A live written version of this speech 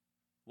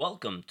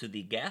Welcome to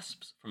the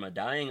Gasps from a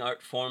Dying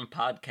Art Form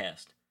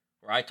podcast,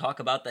 where I talk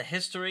about the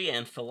history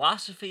and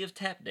philosophy of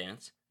tap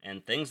dance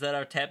and things that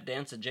are tap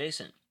dance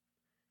adjacent.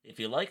 If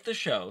you like the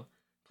show,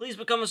 please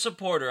become a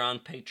supporter on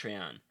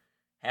Patreon.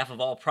 Half of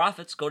all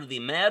profits go to the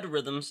Mad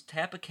Rhythms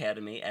Tap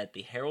Academy at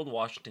the Harold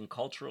Washington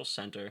Cultural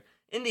Center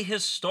in the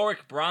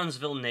historic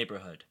Bronzeville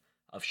neighborhood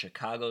of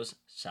Chicago's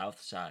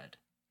South Side.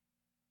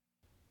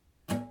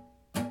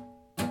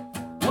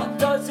 What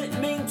does it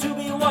mean to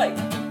be white?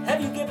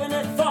 Have you given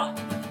it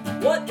thought?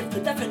 What if the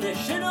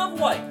definition of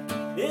white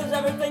is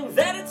everything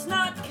that it's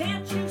not?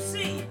 Can't you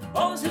see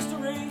all this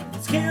history?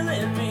 It's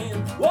killing me.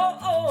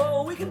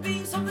 Whoa, we can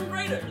be something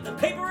greater than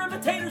paper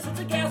imitators. It's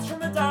a gas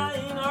from a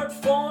dying art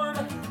form.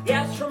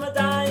 Gas from a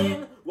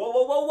dying.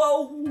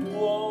 Whoa,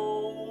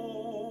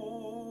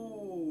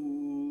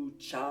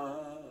 cha.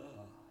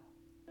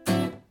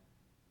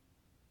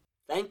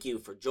 Thank you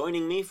for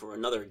joining me for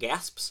another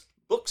Gasps,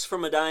 Books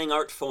from a Dying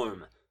Art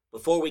Form.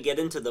 Before we get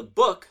into the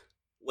book,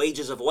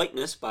 Wages of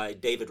Whiteness by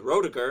David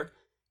Roediger,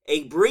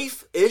 a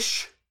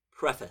brief-ish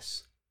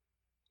preface.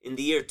 In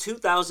the year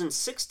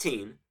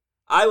 2016,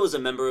 I was a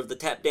member of the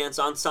tap dance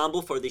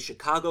ensemble for the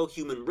Chicago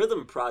Human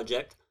Rhythm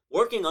Project,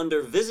 working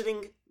under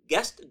visiting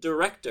guest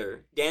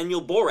director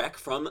Daniel Borek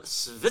from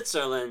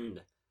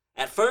Switzerland.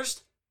 At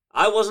first,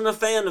 I wasn't a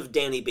fan of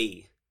Danny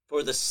B,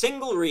 for the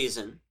single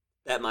reason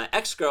that my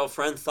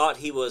ex-girlfriend thought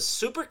he was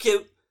super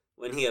cute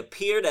when he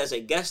appeared as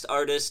a guest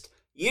artist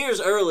years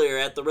earlier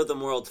at the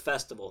Rhythm World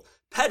Festival.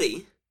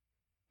 Petty,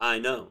 I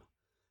know.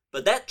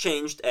 But that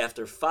changed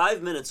after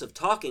 5 minutes of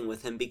talking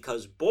with him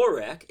because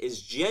Borek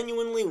is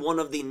genuinely one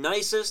of the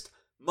nicest,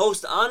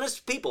 most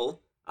honest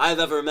people I've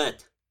ever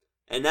met.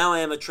 And now I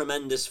am a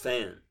tremendous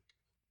fan.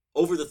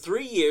 Over the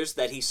 3 years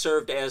that he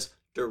served as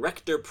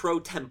director pro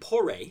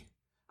tempore,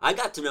 I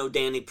got to know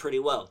Danny pretty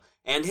well,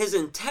 and his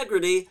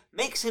integrity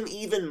makes him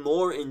even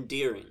more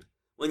endearing.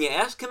 When you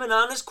ask him an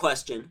honest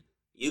question,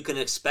 you can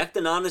expect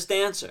an honest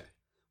answer.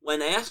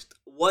 When asked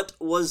what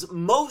was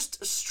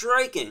most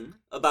striking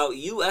about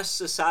U.S.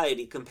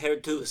 society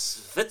compared to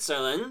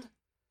Switzerland,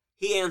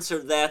 he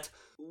answered that,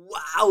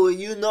 "Wow,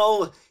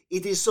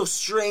 it is so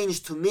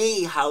strange to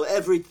me how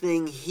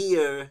everything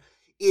here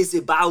is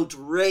about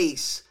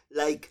race,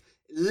 like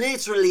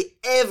literally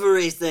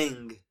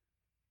everything."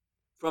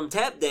 From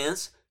tap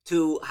dance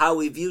to how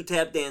we view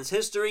tap dance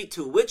history,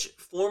 to which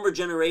former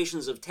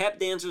generations of tap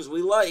dancers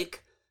we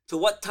like, to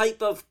what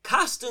type of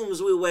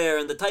costumes we wear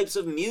and the types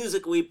of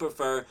music we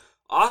prefer,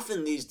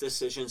 often these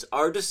decisions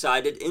are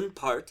decided in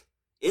part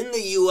in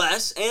the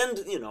U.S.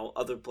 and,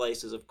 other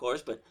places, of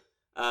course, but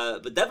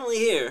definitely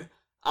here,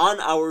 on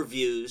our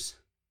views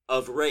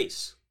of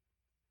race.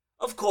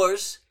 Of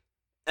course,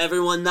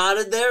 everyone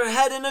nodded their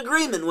head in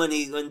agreement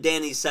when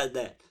Danny said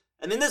that.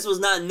 I mean, this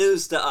was not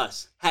news to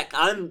us. Heck,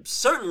 I'm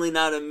certainly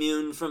not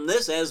immune from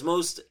this, as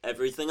most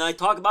everything I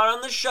talk about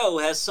on the show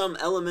has some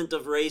element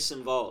of race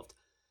involved.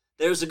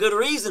 There's a good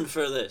reason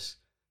for this.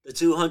 The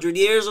 200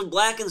 years of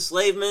black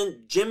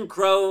enslavement, Jim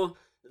Crow,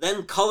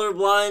 then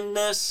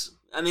colorblindness.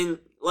 I mean,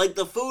 like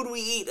the food we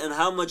eat and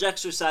how much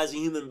exercise a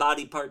human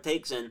body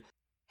partakes in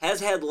has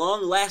had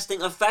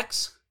long-lasting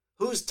effects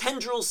whose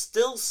tendrils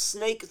still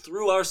snake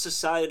through our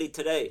society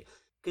today.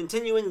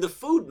 Continuing the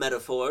food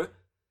metaphor,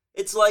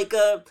 it's like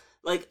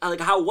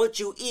how what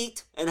you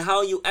eat and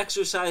how you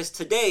exercise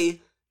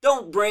today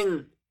don't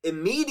bring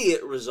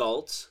immediate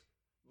results,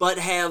 but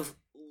have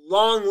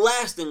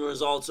long-lasting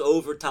results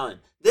over time.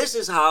 This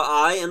is how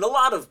I and a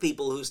lot of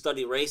people who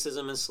study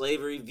racism and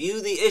slavery view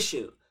the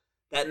issue,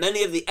 that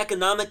many of the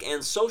economic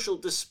and social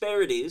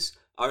disparities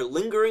are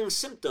lingering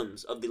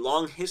symptoms of the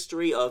long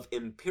history of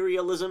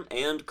imperialism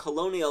and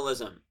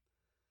colonialism.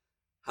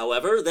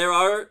 However, there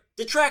are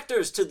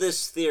detractors to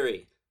this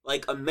theory,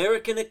 like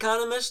American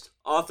economist,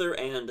 author,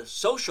 and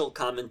social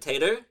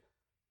commentator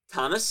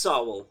Thomas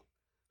Sowell,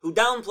 who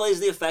downplays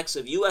the effects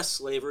of U.S.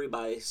 slavery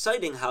by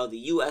citing how the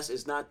U.S.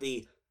 is not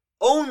the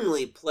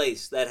only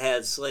place that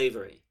had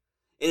slavery.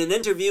 In an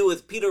interview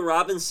with Peter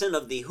Robinson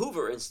of the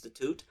Hoover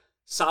Institute,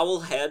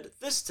 Sowell had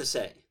this to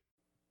say.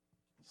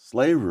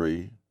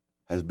 Slavery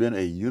has been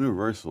a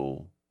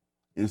universal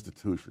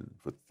institution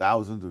for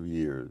thousands of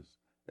years,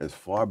 as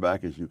far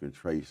back as you can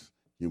trace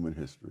human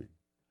history.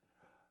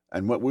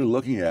 And what we're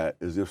looking at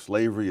is if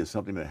slavery is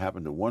something that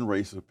happened to one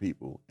race of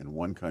people in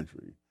one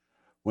country,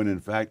 when in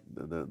fact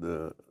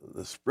the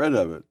spread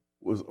of it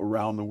was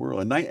around the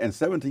world. In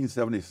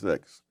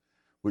 1776,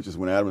 which is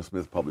when Adam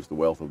Smith published The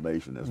Wealth of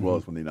Nations, as well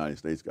as when the United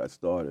States got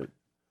started,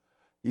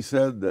 he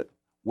said that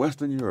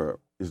Western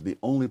Europe is the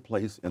only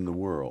place in the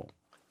world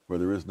where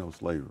there is no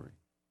slavery.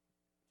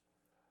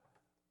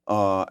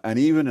 And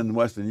even the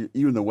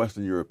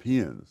Western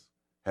Europeans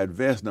had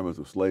vast numbers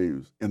of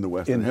slaves in the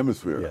Western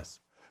Hemisphere, yes,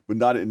 but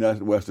not in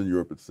Western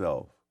Europe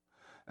itself.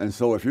 And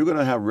so if you're going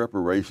to have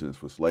reparations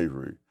for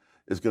slavery,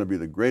 it's going to be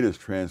the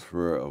greatest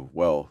transfer of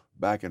wealth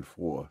back and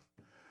forth.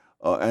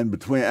 And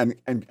between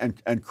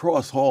and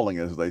cross hauling,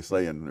 as they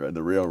say in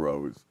the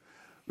railroads,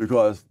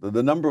 because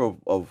the number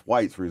of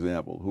whites, for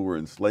example, who were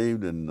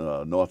enslaved in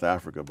North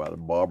Africa by the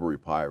Barbary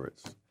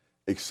pirates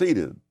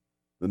exceeded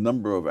the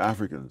number of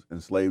Africans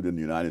enslaved in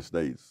the United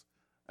States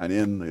and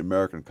in the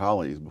American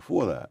colonies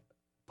before that,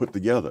 put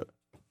together.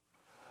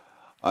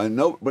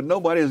 But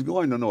nobody is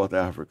going to North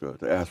Africa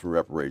to ask for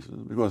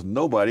reparations because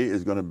nobody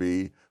is going to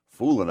be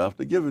fool enough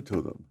to give it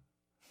to them.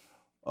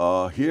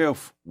 Here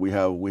we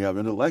have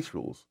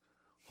intellectuals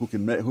who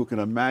can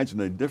imagine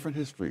a different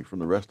history from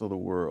the rest of the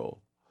world,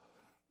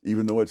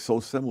 even though it's so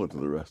similar to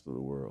the rest of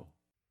the world.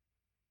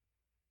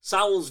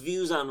 Sowell's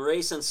views on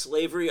race and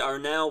slavery are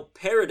now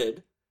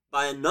parroted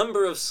by a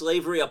number of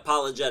slavery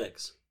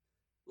apologetics,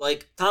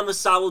 like Thomas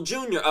Sowell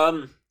Jr.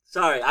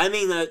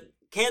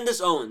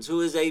 Candace Owens,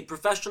 who is a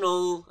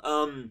professional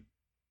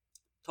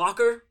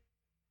talker,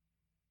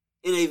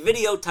 in a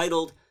video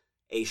titled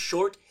A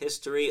Short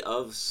History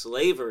of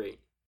Slavery.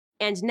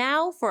 And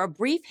now for a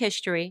brief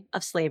history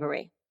of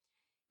slavery.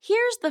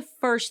 Here's the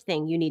first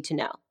thing you need to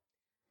know.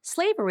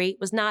 Slavery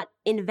was not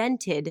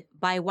invented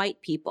by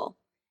white people.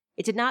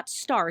 It did not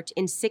start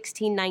in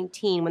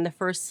 1619 when the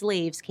first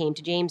slaves came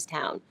to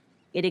Jamestown.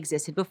 It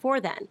existed before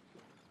then.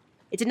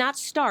 It did not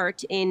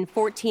start in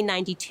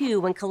 1492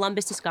 when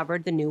Columbus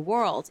discovered the New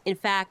World. In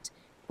fact,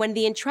 when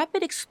the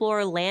intrepid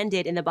explorer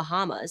landed in the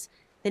Bahamas,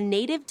 the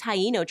native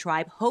Taino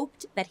tribe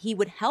hoped that he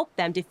would help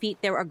them defeat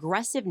their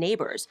aggressive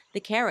neighbors, the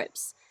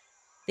Caribs.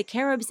 The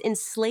Caribs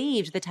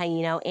enslaved the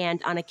Taino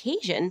and, on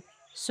occasion,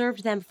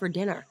 served them for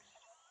dinner.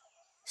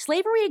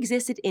 Slavery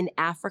existed in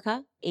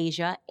Africa,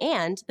 Asia,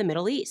 and the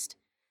Middle East.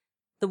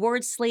 The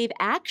word slave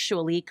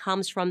actually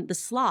comes from the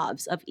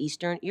Slavs of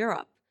Eastern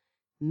Europe.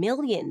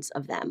 Millions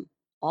of them,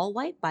 all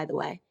white by the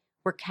way,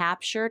 were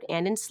captured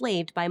and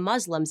enslaved by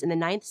Muslims in the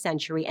 9th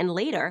century and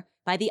later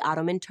by the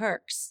Ottoman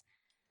Turks.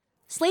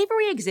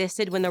 Slavery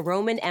existed when the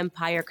Roman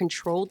Empire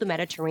controlled the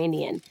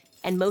Mediterranean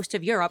and most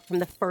of Europe from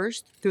the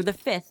 1st through the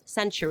 5th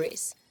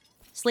centuries.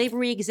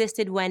 Slavery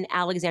existed when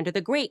Alexander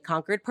the Great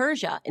conquered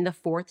Persia in the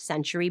 4th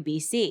century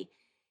BC.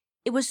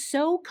 It was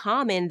so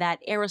common that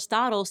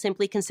Aristotle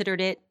simply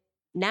considered it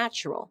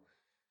natural.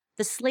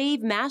 The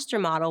slave-master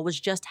model was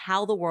just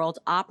how the world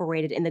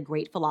operated in the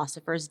great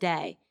philosopher's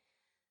day.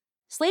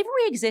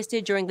 Slavery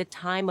existed during the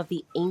time of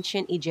the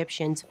ancient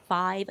Egyptians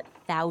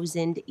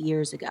 5,000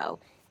 years ago.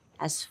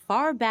 As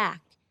far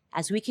back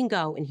as we can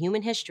go in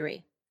human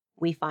history,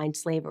 we find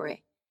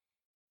slavery.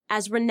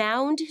 As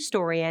renowned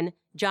historian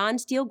John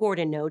Steele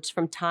Gordon notes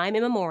from time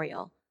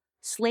immemorial,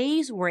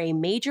 slaves were a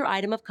major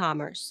item of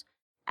commerce.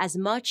 As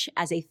much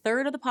as a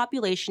third of the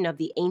population of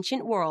the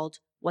ancient world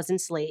was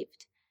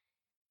enslaved.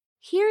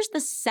 Here's the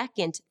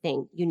second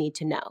thing you need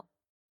to know.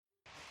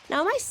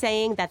 Now, am I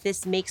saying that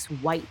this makes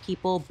white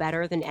people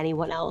better than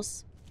anyone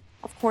else?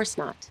 Of course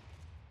not.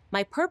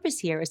 My purpose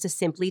here is to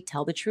simply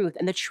tell the truth,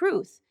 and the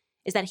truth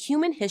is that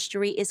human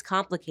history is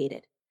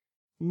complicated.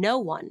 No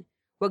one,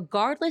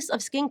 regardless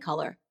of skin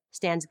color,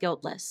 stands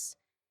guiltless.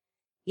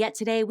 Yet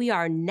today we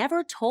are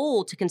never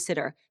told to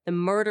consider the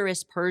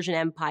murderous Persian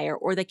Empire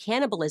or the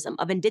cannibalism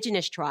of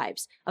indigenous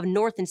tribes of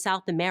North and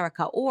South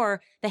America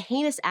or the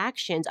heinous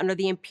actions under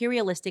the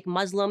imperialistic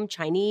Muslim,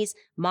 Chinese,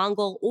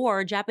 Mongol,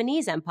 or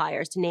Japanese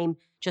empires, to name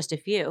just a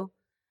few.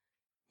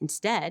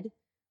 Instead,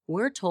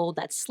 we're told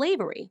that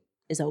slavery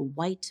is a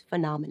white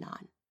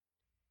phenomenon.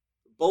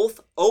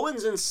 Both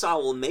Owens and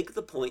Sowell make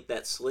the point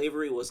that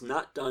slavery was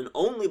not done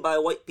only by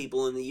white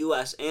people in the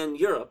U.S. and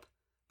Europe,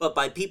 but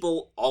by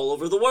people all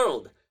over the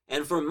world,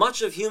 and for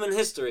much of human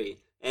history,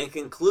 and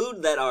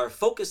conclude that our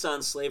focus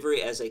on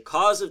slavery as a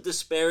cause of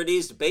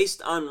disparities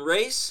based on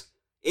race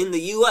in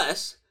the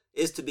U.S.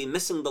 is to be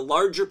missing the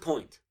larger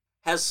point.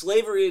 Has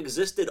slavery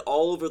existed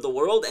all over the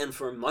world and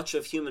for much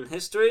of human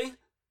history?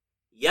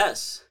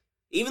 Yes.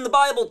 Even the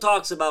Bible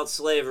talks about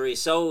slavery,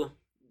 so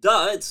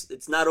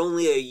it's not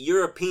only a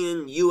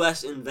European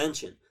U.S.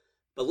 invention.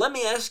 But let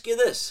me ask you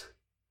this.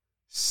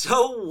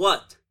 So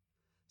what?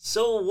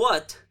 So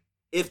what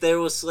if there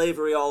was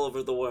slavery all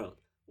over the world?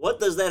 What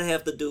does that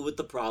have to do with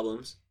the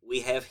problems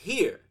we have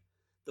here?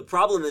 The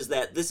problem is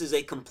that this is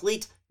a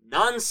complete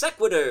non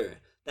sequitur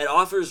that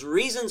offers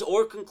reasons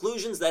or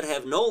conclusions that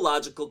have no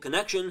logical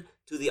connection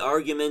to the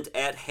argument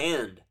at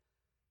hand.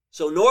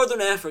 So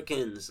Northern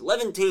Africans,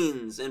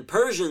 Levantines, and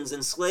Persians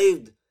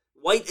enslaved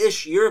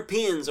white-ish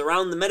Europeans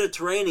around the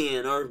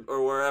Mediterranean or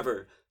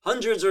wherever,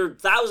 hundreds or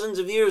thousands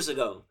of years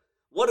ago.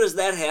 What does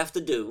that have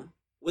to do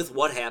with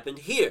what happened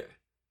here?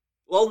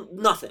 Well,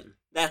 nothing.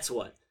 That's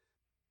what.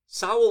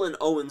 Sowell and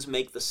Owens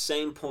make the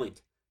same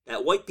point,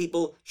 that white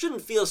people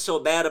shouldn't feel so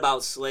bad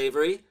about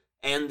slavery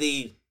and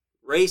the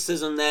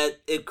racism that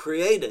it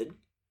created,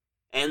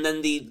 and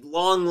then the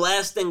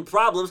long-lasting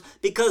problems,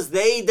 because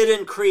they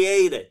didn't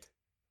create it.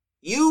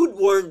 You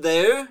weren't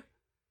there.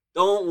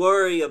 Don't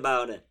worry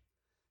about it.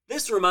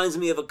 This reminds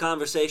me of a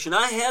conversation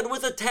I had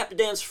with a tap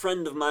dance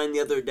friend of mine the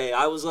other day.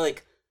 I was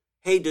like,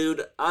 hey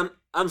dude,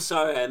 I'm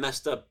sorry I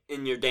messed up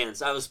in your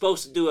dance. I was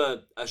supposed to do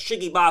a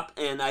shiggy bop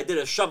and I did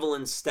a shovel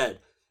instead.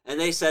 And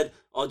they said,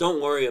 oh,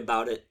 don't worry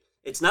about it.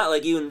 It's not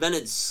like you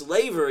invented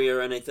slavery or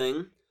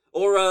anything.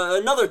 Or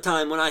another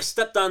time when I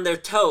stepped on their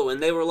toe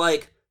and they were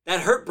like,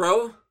 that hurt,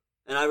 bro.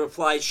 And I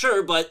replied,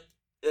 sure, but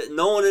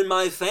no one in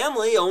my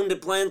family owned a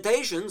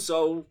plantation,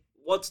 so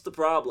What's the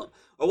problem?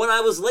 Or when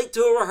I was late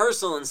to a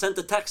rehearsal and sent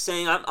a text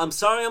saying, I'm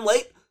sorry I'm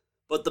late,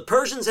 but the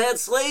Persians had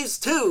slaves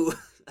too.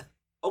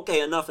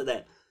 Okay, enough of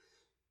that.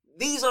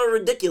 These are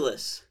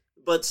ridiculous,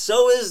 but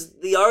so is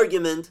the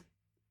argument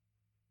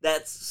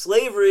that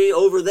slavery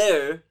over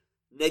there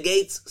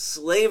negates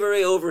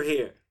slavery over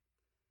here.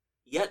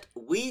 Yet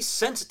we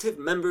sensitive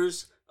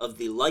members of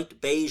the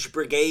light beige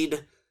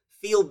brigade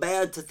feel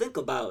bad to think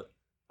about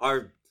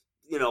our,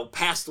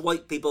 past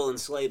white people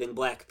enslaving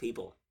black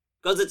people.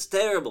 Because it's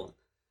terrible.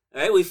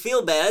 All right, we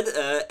feel bad,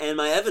 and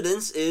my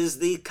evidence is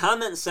the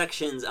comment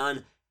sections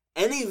on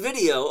any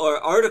video or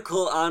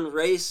article on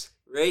race,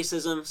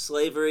 racism,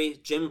 slavery,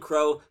 Jim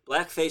Crow,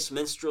 blackface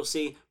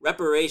minstrelsy,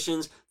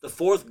 reparations, the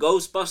fourth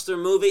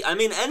Ghostbuster movie. I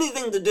mean,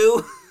 anything to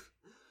do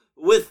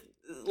with,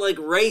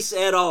 race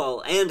at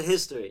all and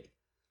history.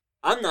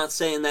 I'm not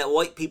saying that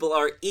white people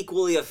are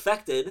equally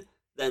affected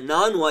than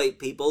non-white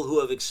people who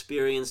have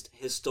experienced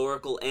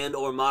historical and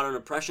or modern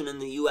oppression in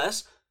the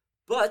U.S.,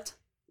 but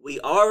we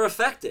are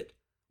affected,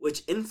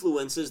 which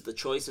influences the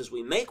choices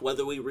we make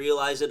whether we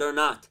realize it or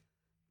not.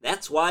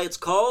 That's why it's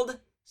called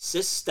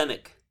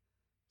systemic.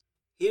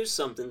 Here's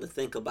something to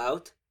think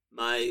about,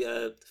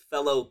 my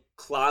fellow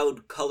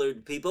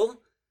cloud-colored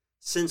people.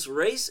 Since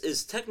race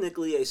is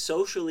technically a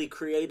socially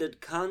created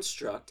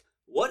construct,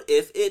 what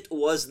if it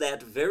was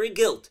that very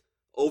guilt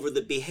over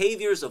the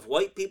behaviors of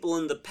white people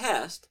in the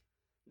past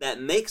that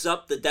makes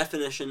up the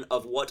definition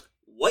of what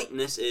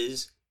whiteness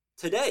is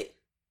today?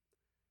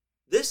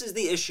 This is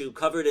the issue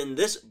covered in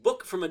this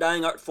Book from a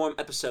Dying Art Form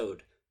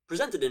episode,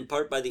 presented in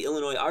part by the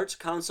Illinois Arts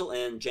Council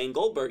and Jane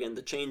Goldberg and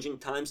the Changing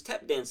Times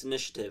Tap Dance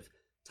Initiative,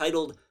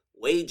 titled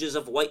Wages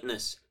of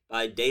Whiteness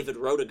by David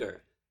Roediger,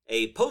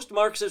 a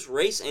post-Marxist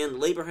race and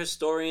labor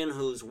historian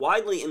whose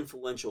widely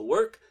influential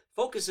work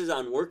focuses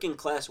on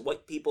working-class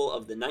white people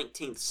of the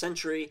 19th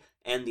century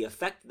and the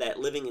effect that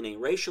living in a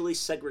racially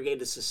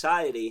segregated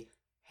society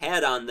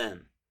had on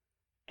them.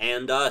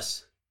 And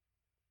us.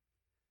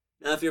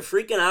 Now, if you're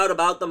freaking out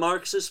about the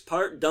Marxist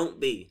part, don't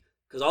be,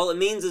 because all it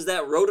means is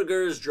that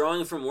Roediger is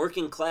drawing from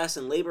working class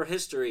and labor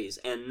histories,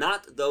 and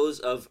not those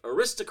of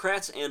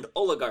aristocrats and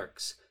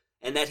oligarchs,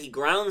 and that he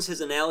grounds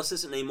his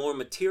analysis in a more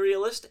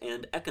materialist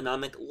and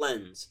economic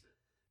lens.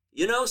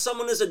 You know,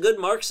 someone is a good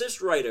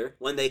Marxist writer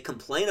when they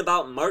complain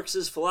about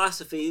Marx's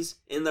philosophies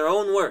in their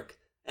own work,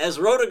 as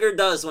Roediger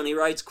does when he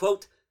writes,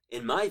 quote,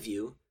 "In my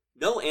view,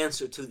 no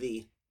answer to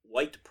the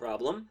white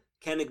problem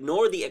can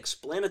ignore the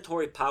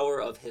explanatory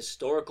power of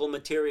historical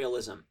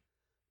materialism.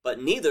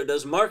 But neither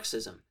does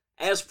Marxism,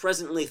 as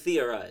presently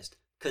theorized,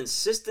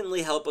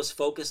 consistently help us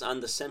focus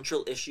on the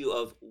central issue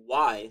of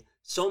why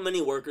so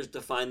many workers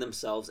define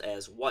themselves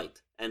as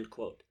white," end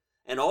quote.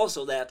 And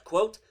also that,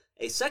 quote,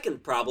 "A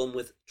second problem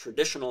with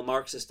traditional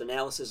Marxist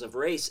analysis of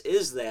race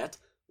is that,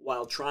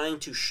 while trying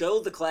to show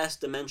the class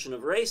dimension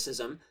of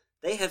racism,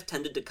 they have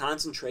tended to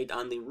concentrate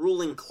on the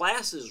ruling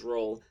class's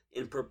role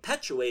in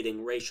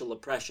perpetuating racial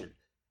oppression,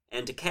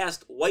 and to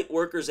cast white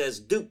workers as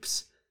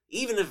dupes,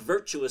 even if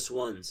virtuous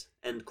ones,"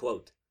 end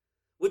quote.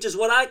 Which is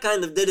what I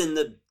kind of did in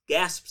the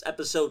Gasps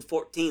episode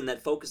 14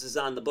 that focuses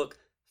on the book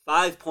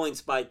 5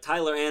 Points by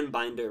Tyler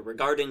Anbinder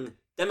regarding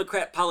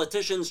Democrat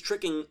politicians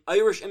tricking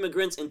Irish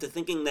immigrants into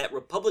thinking that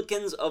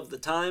Republicans of the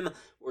time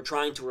were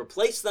trying to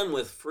replace them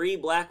with free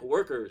black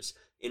workers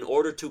in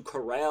order to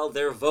corral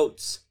their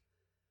votes.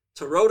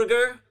 To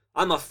Roediger,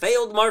 I'm a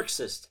failed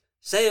Marxist.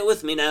 Say it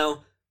with me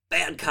now.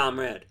 Bad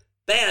comrade.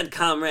 Bad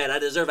comrade. I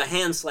deserve a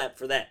hand slap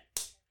for that.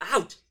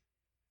 Ouch!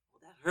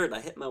 Well, that hurt.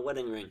 I hit my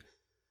wedding ring.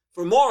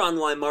 For more on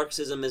why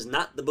Marxism is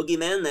not the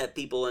boogeyman that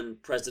people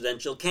and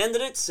presidential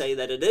candidates say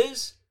that it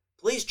is,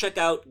 please check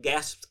out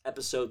Gasp's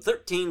episode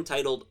 13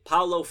 titled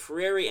Paulo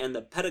Freire and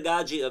the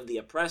Pedagogy of the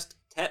Oppressed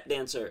Tap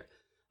Dancer.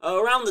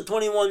 Around the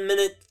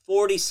 21-minute,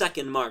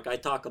 40-second mark, I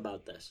talk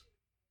about this.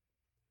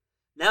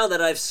 Now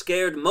that I've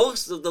scared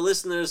most of the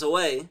listeners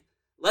away,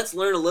 let's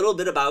learn a little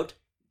bit about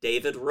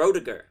David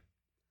Roediger.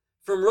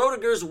 From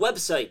Roediger's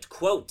website,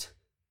 quote,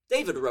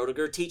 "David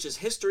Roediger teaches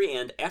history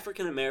and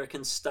African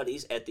American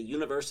studies at the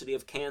University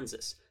of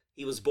Kansas.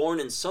 He was born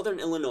in southern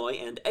Illinois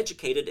and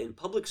educated in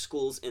public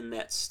schools in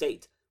that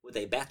state, with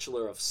a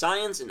Bachelor of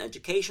Science in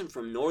Education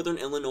from Northern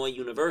Illinois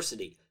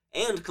University,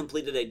 and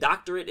completed a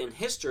doctorate in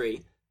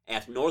history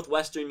at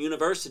Northwestern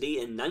University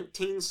in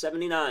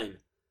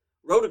 1979.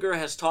 Roediger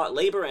has taught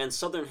labor and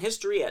Southern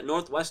history at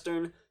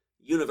Northwestern,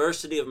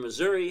 University of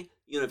Missouri,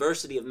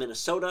 University of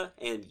Minnesota,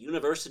 and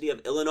University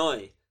of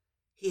Illinois.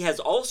 He has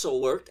also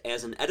worked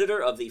as an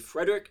editor of the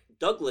Frederick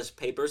Douglass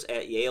Papers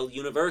at Yale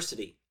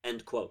University,"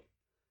 end quote.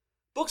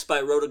 Books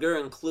by Roediger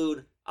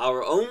include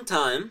Our Own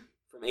Time,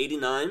 from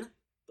 89,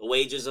 The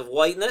Wages of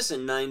Whiteness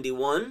in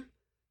 91,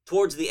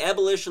 Towards the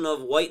Abolition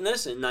of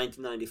Whiteness in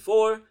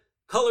 1994,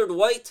 Colored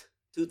White,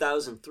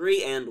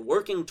 2003, and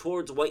Working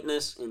Towards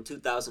Whiteness in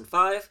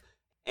 2005,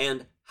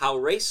 and How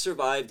Race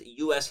Survived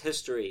U.S.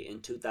 History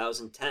in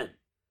 2010.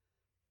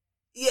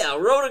 Yeah,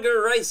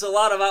 Roediger writes a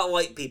lot about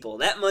white people,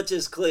 that much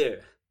is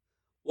clear.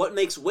 What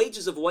makes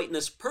Wages of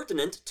Whiteness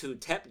pertinent to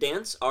tap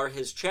dance are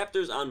his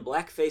chapters on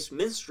blackface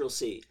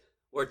minstrelsy,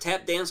 where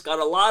tap dance got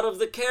a lot of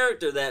the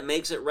character that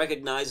makes it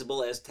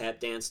recognizable as tap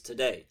dance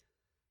today.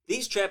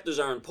 These chapters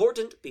are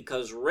important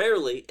because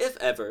rarely, if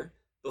ever,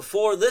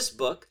 before this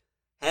book,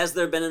 has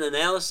there been an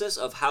analysis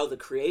of how the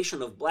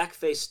creation of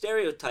blackface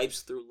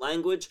stereotypes through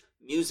language,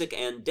 music,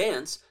 and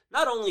dance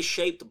not only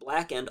shaped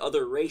black and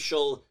other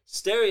racial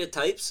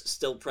stereotypes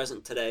still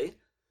present today,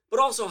 but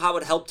also how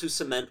it helped to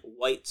cement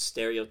white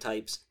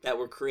stereotypes that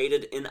were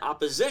created in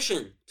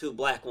opposition to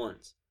black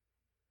ones.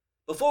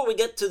 Before we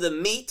get to the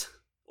meat,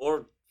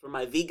 or for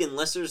my vegan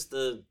listeners,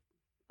 the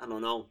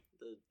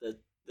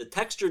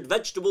textured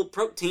vegetable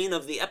protein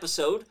of the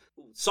episode,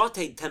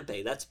 sauteed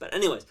tempeh, that's better.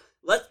 Anyways,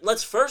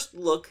 let's first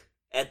look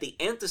at the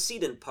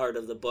antecedent part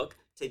of the book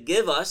to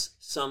give us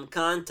some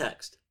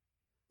context.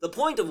 The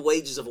point of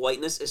Wages of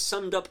Whiteness is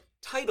summed up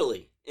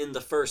tidily in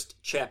the first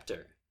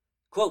chapter.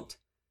 Quote,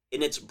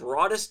 "In its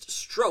broadest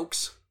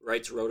strokes,"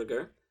 writes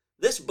Roediger,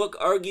 "this book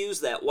argues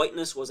that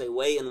whiteness was a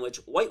way in which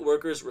white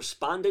workers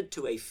responded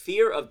to a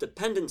fear of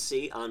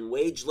dependency on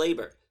wage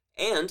labor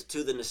and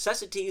to the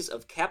necessities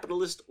of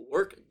capitalist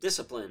work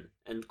discipline."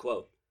 End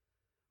quote.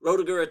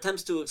 Roediger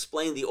attempts to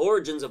explain the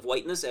origins of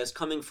whiteness as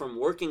coming from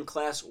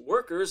working-class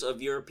workers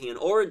of European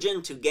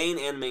origin to gain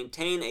and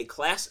maintain a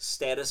class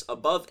status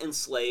above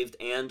enslaved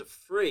and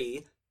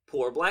free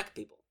poor black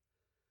people.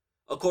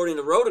 According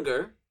to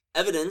Roediger,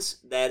 evidence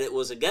that it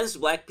was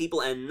against black people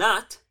and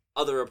not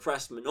other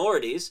oppressed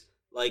minorities,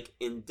 like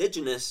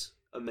indigenous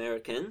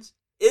Americans,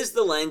 is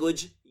the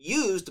language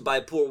used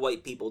by poor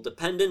white people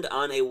dependent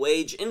on a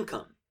wage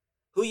income,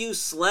 who use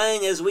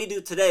slang as we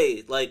do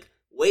today, like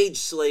wage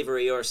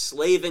slavery or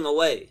slaving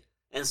away,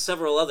 and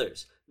several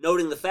others,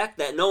 noting the fact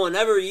that no one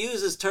ever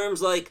uses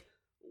terms like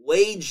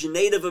wage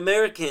Native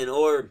American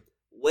or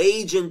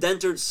wage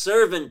indentured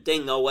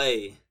servanting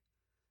away,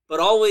 but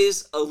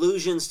always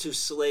allusions to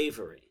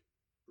slavery.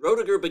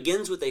 Roediger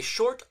begins with a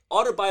short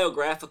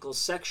autobiographical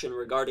section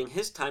regarding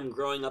his time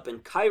growing up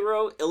in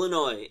Cairo,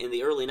 Illinois in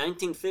the early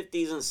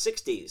 1950s and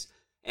 60s,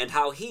 and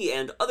how he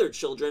and other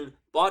children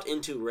bought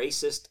into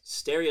racist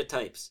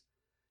stereotypes,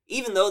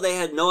 even though they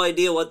had no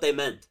idea what they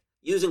meant,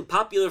 using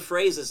popular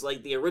phrases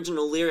like the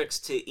original lyrics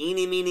to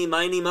 "Eeny, meeny,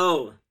 miny,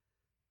 mo,"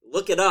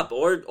 look it up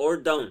or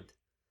don't,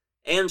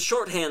 and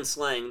shorthand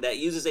slang that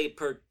uses a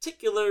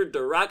particular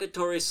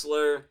derogatory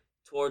slur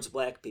towards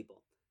black people.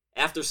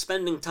 After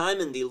spending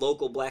time in the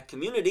local black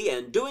community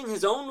and doing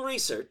his own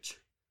research,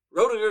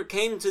 Roediger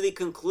came to the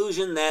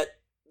conclusion that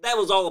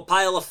was all a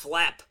pile of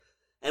flap,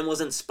 and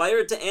was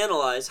inspired to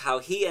analyze how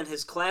he and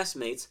his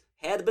classmates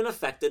had been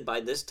affected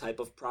by this type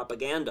of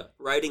propaganda,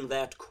 writing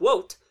that,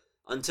 quote,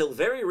 "Until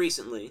very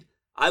recently,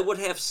 I would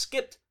have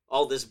skipped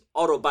all this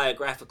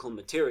autobiographical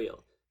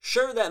material,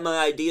 sure that my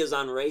ideas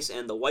on race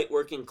and the white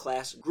working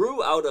class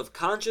grew out of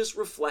conscious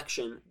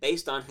reflection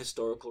based on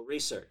historical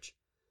research.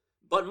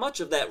 But much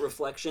of that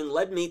reflection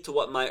led me to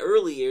what my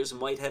early years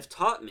might have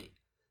taught me,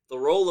 the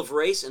role of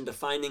race in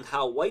defining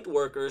how white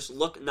workers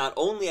look not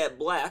only at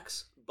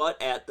blacks,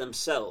 but at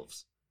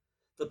themselves.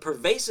 The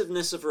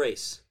pervasiveness of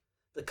race,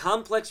 the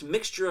complex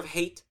mixture of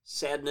hate,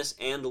 sadness,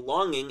 and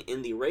longing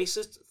in the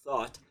racist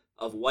thought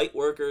of white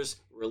workers'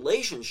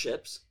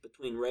 relationships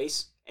between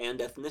race and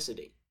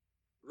ethnicity."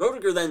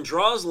 Roediger then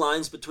draws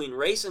lines between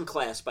race and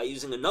class by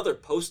using another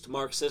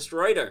post-Marxist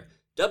writer,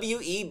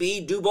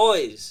 W.E.B. Du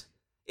Bois.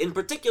 In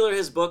particular,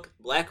 his book,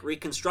 Black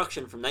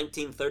Reconstruction from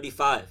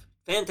 1935.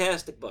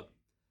 Fantastic book.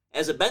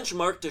 As a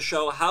benchmark to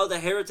show how the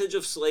heritage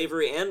of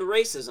slavery and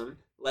racism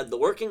led the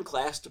working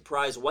class to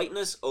prize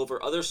whiteness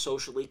over other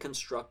socially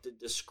constructed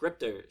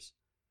descriptors.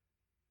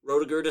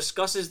 Roediger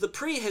discusses the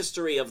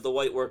prehistory of the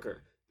white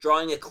worker,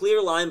 drawing a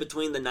clear line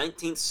between the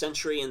 19th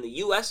century in the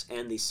U.S.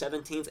 and the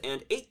 17th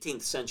and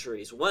 18th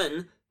centuries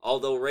when,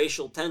 although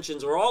racial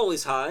tensions were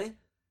always high,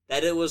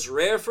 that it was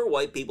rare for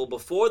white people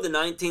before the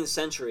 19th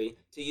century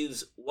to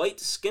use white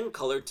skin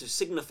color to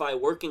signify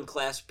working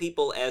class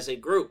people as a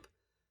group.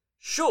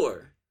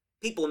 Sure,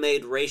 people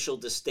made racial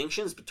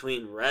distinctions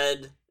between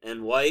red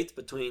and white,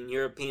 between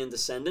European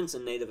descendants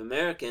and Native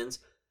Americans,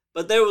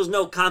 but there was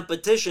no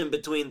competition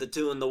between the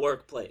two in the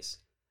workplace,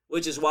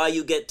 which is why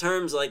you get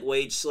terms like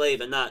wage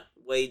slave and not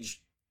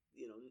wage,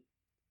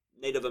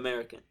 Native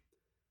American.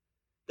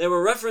 There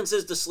were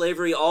references to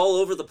slavery all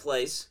over the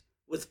place,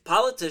 with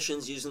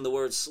politicians using the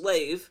word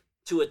slave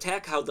to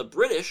attack how the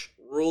British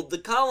ruled the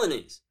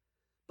colonies,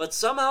 but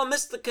somehow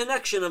missed the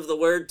connection of the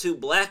word to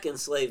black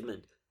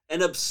enslavement,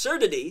 an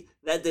absurdity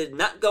that did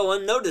not go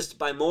unnoticed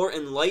by more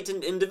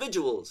enlightened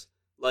individuals,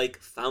 like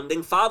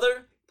founding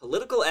father,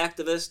 political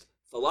activist,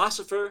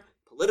 philosopher,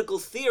 political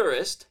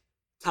theorist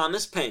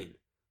Thomas Paine,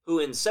 who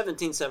in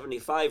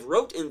 1775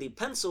 wrote in the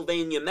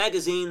Pennsylvania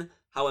Magazine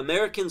how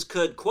Americans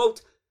could,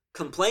 quote,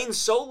 "complain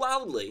so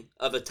loudly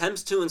of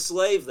attempts to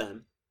enslave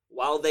them,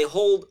 while they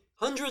hold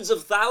hundreds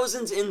of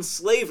thousands in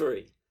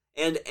slavery,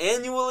 and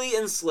annually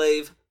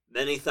enslave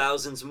many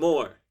thousands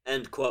more,"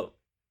 end quote.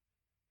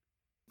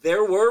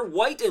 There were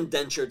white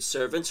indentured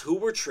servants who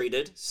were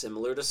treated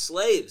similar to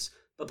slaves,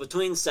 but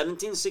between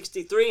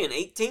 1763 and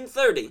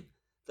 1830,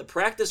 the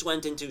practice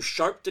went into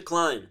sharp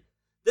decline.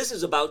 This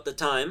is about the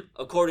time,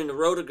 according to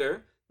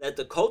Roediger, that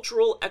the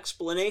cultural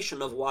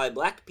explanation of why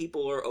black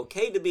people were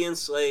okay to be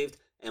enslaved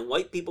and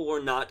white people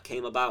were not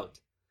came about.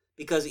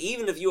 Because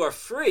even if you are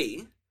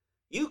free,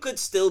 you could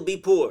still be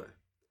poor.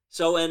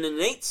 So an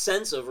innate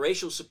sense of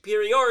racial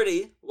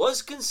superiority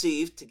was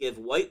conceived to give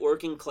white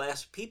working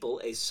class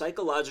people a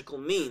psychological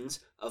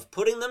means of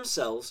putting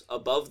themselves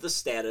above the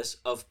status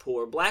of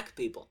poor black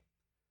people.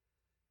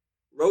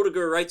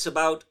 Roediger writes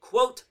about,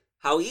 quote,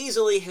 how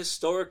easily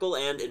historical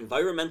and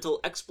environmental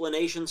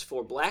explanations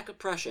for black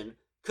oppression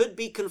could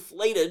be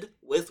conflated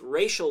with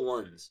racial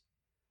ones.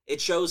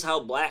 It shows how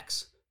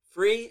blacks,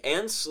 free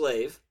and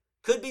slave,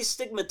 could be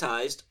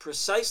stigmatized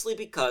precisely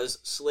because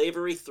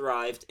slavery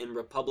thrived in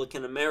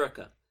Republican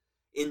America.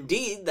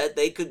 Indeed, that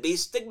they could be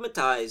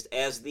stigmatized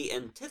as the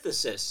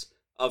antithesis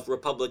of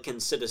Republican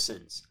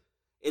citizens.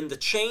 In the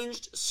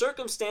changed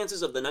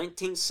circumstances of the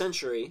 19th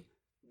century,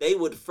 they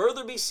would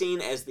further be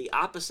seen as the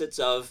opposites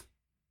of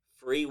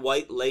free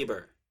white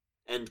labor.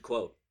 End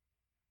quote.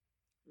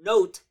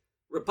 Note,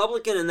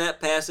 Republican in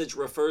that passage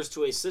refers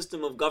to a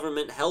system of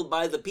government held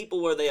by the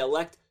people where they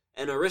elect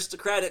an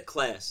aristocratic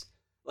class,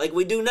 like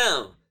we do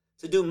now,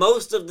 to do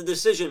most of the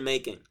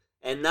decision-making,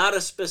 and not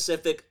a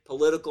specific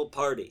political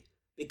party,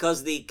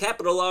 because the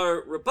capital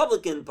R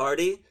Republican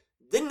Party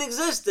didn't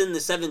exist in the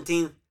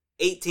 17th,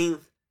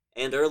 18th,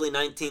 and early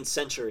 19th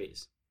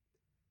centuries.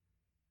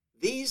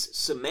 These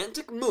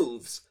semantic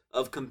moves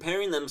of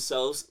comparing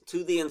themselves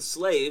to the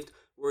enslaved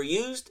were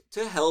used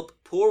to help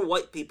poor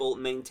white people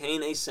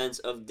maintain a sense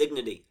of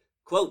dignity.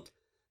 Quote,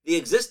 the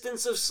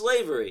existence of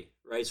slavery,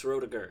 writes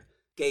Roediger,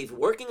 gave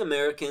working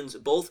Americans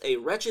both a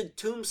wretched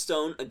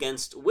tombstone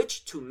against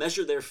which to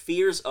measure their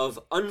fears of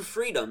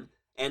unfreedom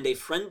and a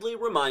friendly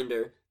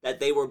reminder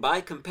that they were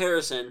by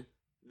comparison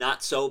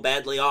not so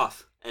badly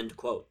off. End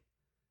quote.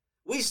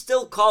 We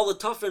still call a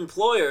tough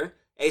employer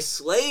a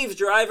slave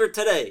driver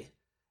today,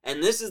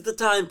 and this is the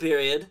time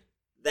period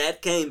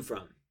that came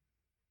from.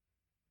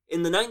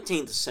 In the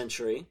 19th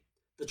century,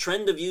 the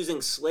trend of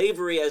using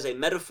slavery as a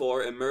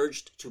metaphor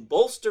emerged to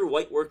bolster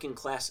white working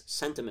class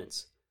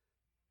sentiments.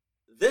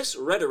 This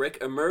rhetoric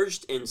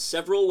emerged in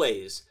several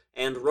ways,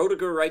 and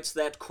Roediger writes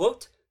that,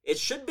 quote, it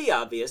should be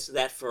obvious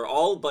that for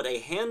all but a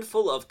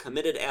handful of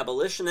committed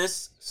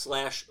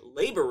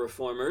abolitionists/labor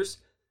reformers,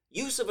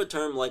 use of a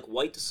term like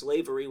white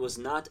slavery was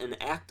not an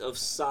act of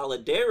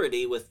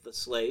solidarity with the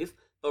slave,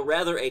 but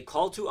rather a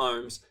call to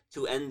arms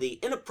to end the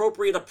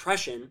inappropriate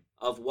oppression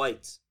of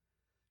whites.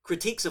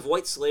 Critiques of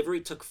white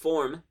slavery took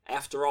form,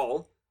 after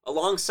all,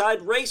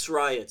 alongside race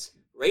riots,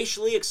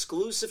 racially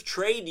exclusive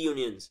trade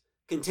unions,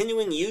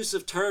 continuing use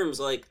of terms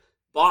like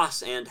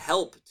boss and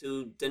help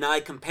to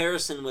deny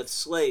comparison with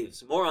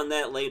slaves. More on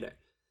that later.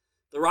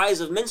 The rise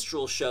of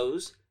minstrel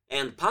shows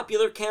and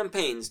popular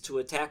campaigns to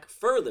attack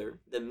further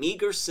the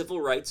meager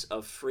civil rights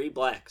of free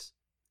blacks.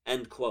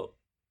 End quote.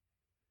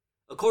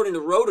 According to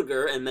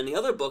Roediger and many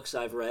other books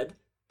I've read,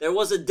 there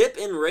was a dip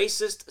in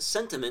racist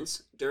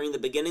sentiments during the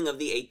beginning of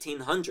the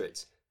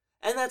 1800s.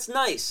 And that's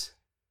nice.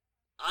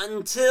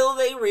 Until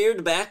they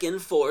reared back in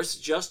force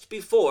just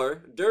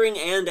before, during,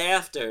 and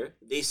after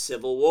the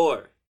Civil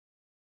War.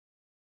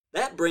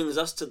 That brings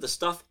us to the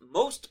stuff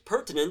most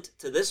pertinent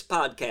to this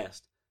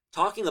podcast,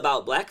 talking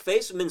about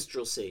blackface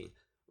minstrelsy.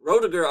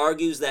 Roediger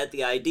argues that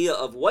the idea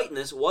of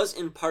whiteness was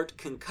in part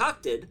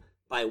concocted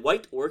by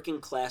white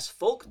working class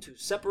folk to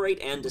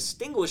separate and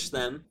distinguish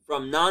them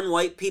from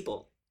non-white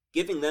people,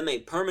 giving them a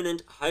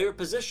permanent higher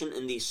position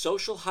in the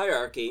social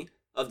hierarchy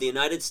of the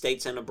United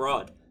States and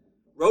abroad.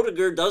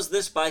 Roediger does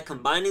this by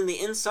combining the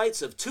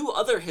insights of two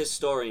other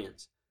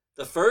historians.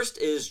 The first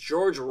is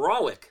George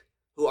Rowick,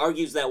 who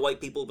argues that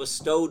white people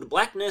bestowed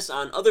blackness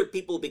on other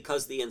people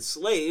because the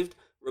enslaved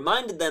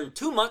reminded them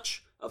too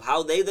much of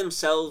how they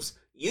themselves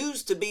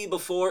used to be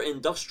before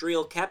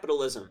industrial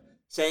capitalism,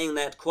 saying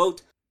that,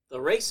 quote, the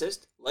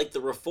racist, like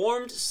the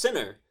reformed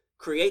sinner,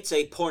 creates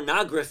a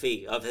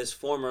pornography of his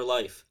former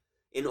life.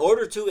 In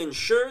order to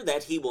ensure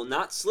that he will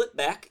not slip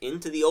back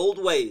into the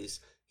old ways,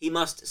 he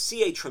must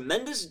see a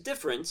tremendous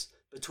difference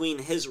between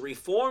his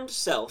reformed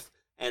self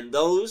and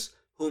those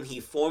whom he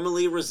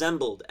formerly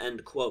resembled,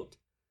 end quote.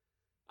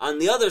 On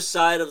the other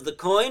side of the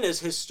coin is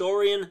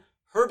historian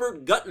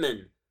Herbert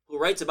Gutman, who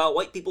writes about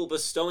white people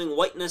bestowing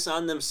whiteness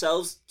on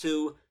themselves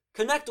to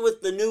connect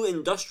with the new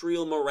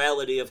industrial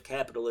morality of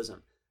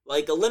capitalism,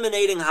 like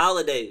eliminating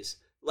holidays,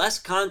 less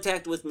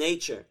contact with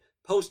nature,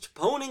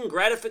 postponing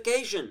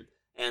gratification,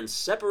 and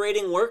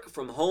separating work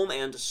from home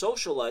and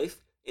social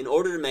life in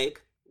order to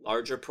make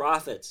larger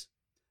profits.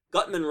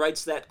 Gutman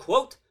writes that,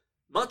 quote,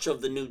 much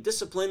of the new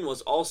discipline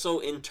was also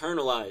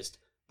internalized,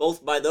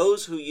 both by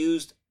those who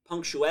used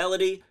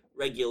punctuality,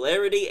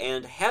 regularity,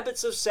 and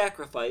habits of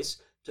sacrifice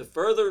to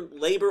further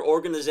labor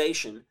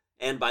organization,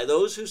 and by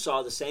those who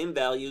saw the same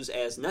values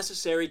as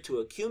necessary to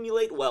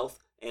accumulate wealth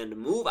and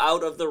move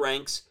out of the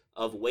ranks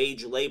of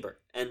wage labor,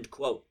 end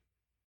quote.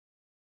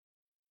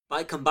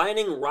 By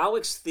combining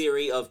Rowick's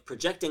theory of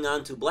projecting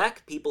onto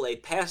black people a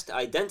past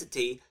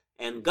identity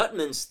and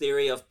Gutman's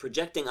theory of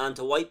projecting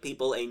onto white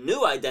people a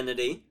new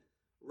identity,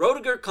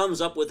 Roediger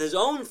comes up with his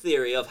own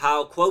theory of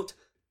how, quote,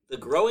 the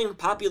growing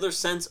popular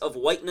sense of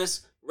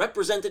whiteness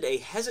represented a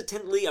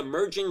hesitantly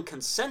emerging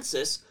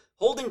consensus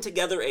holding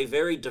together a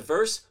very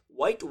diverse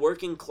white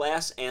working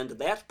class, and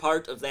that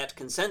part of that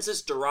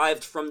consensus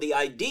derived from the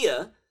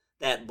idea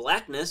that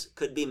blackness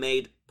could be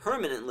made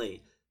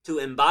permanently to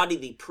embody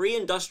the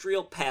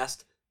pre-industrial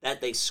past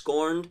that they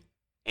scorned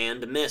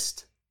and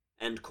missed,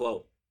 end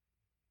quote.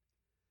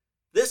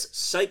 This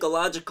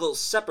psychological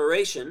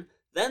separation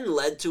then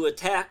led to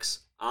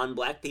attacks on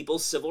black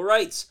people's civil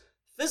rights,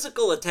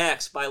 physical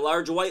attacks by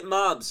large white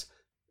mobs,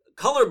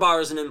 color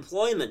bars in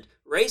employment,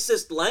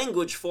 racist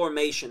language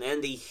formation,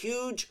 and the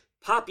huge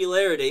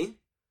popularity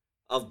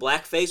of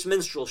blackface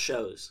minstrel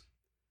shows.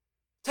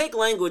 Take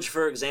language,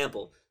 for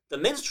example. The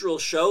minstrel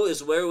show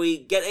is where we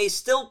get a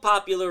still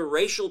popular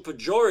racial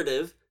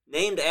pejorative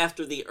named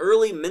after the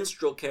early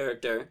minstrel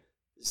character,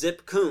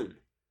 Zip Coon.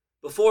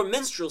 Before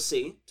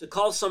minstrelsy, to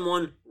call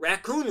someone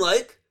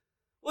raccoon-like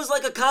was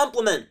like a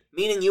compliment,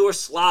 meaning you were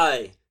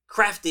sly,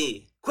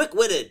 crafty,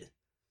 quick-witted.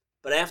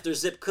 But after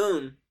Zip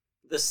Coon,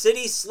 the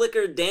city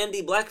slicker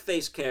dandy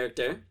blackface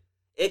character,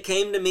 it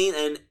came to mean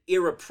an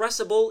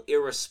irrepressible,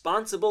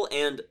 irresponsible,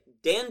 and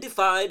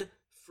dandified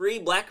free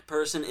black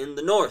person in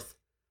the North,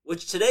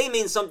 which today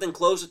means something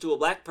closer to a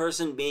black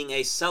person being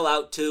a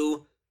sellout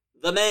to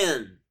the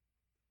man.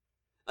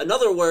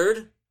 Another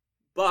word,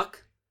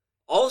 buck,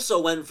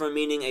 also went from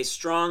meaning a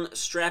strong,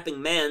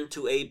 strapping man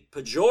to a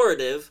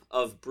pejorative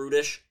of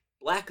brutish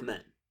black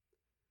men.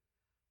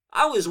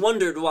 I always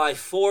wondered why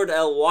Ford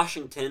L.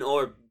 Washington,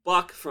 or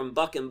Buck from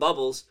Buck and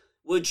Bubbles,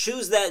 would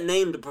choose that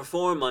name to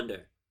perform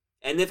under,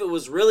 and if it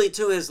was really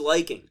to his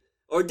liking,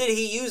 or did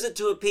he use it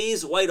to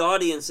appease white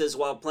audiences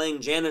while playing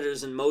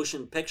janitors in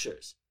motion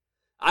pictures?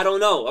 I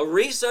don't know, a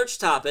research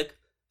topic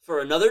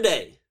for another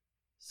day.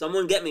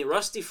 Someone get me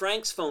Rusty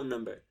Frank's phone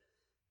number.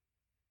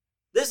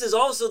 This is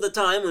also the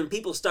time when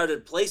people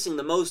started placing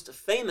the most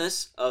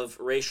famous of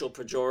racial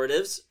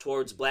pejoratives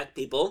towards black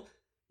people,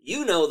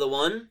 you know the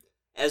one,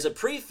 as a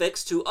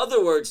prefix to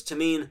other words to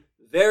mean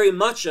very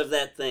much of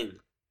that thing.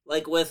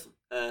 Like with,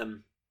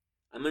 I'm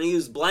going to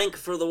use blank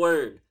for the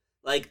word,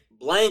 like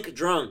blank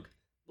drunk,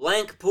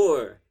 blank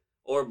poor,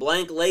 or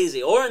blank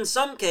lazy, or in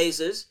some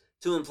cases,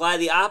 to imply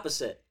the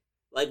opposite,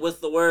 like with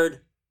the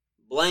word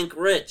blank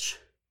rich.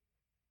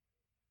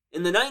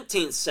 In the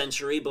 19th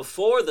century,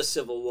 before the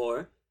Civil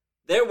War,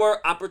 there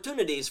were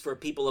opportunities for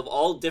people of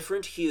all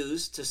different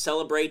hues to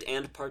celebrate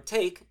and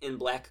partake in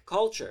black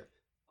culture,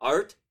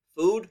 art,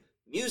 food,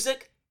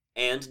 music,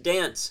 and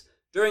dance,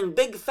 during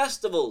big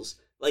festivals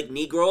like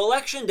Negro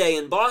Election Day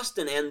in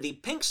Boston and the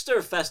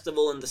Pinkster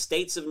Festival in the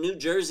states of New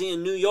Jersey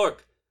and New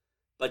York.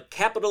 But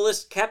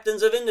capitalist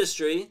captains of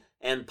industry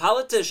and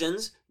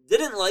politicians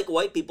didn't like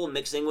white people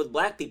mixing with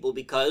black people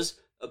because,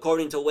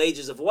 according to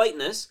Wages of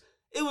Whiteness,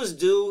 it was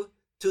due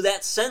to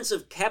that sense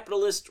of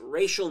capitalist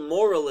racial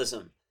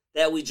moralism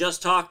that we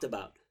just talked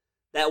about,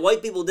 that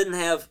white people didn't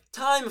have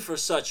time for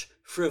such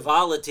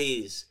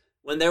frivolities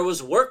when there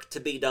was work to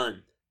be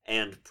done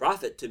and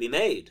profit to be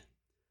made.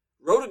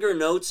 Roediger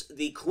notes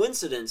the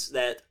coincidence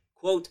that,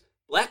 quote,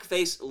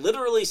 blackface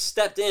literally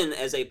stepped in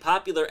as a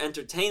popular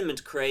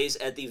entertainment craze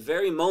at the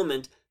very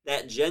moment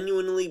that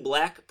genuinely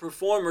black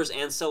performers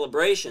and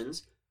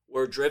celebrations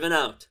were driven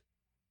out,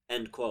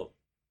 end quote.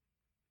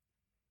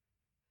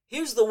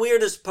 Here's the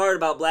weirdest part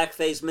about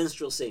blackface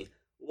minstrelsy.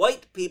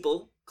 White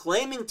people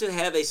claiming to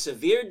have a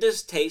severe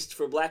distaste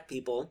for black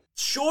people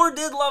sure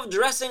did love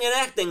dressing and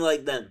acting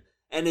like them,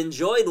 and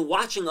enjoyed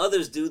watching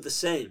others do the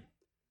same.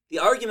 The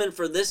argument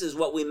for this is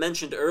what we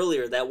mentioned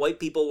earlier, that white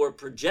people were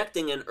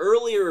projecting an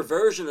earlier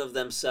version of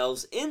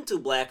themselves into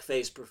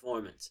blackface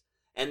performance,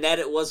 and that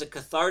it was a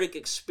cathartic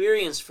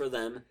experience for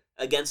them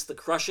against the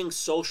crushing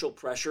social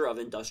pressure of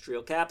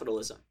industrial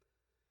capitalism.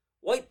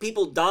 White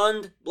people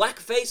donned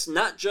blackface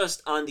not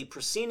just on the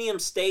proscenium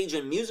stage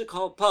and music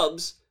hall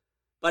pubs,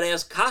 but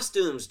as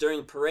costumes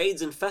during parades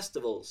and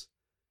festivals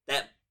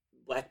that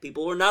black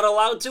people were not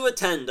allowed to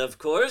attend, of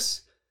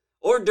course,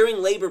 or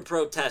during labor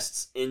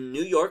protests in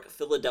New York,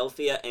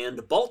 Philadelphia,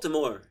 and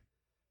Baltimore,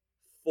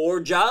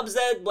 for jobs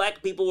that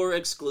black people were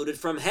excluded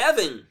from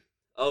having,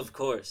 of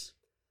course,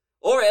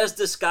 or as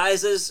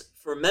disguises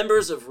for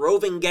members of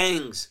roving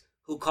gangs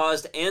who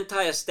caused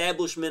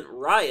anti-establishment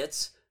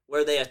riots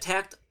where they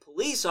attacked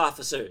police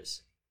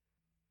officers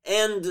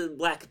and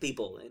black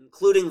people,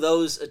 including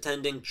those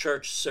attending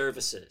church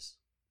services.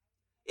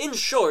 In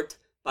short,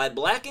 by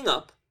blacking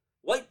up,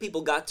 white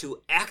people got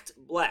to act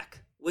black,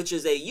 which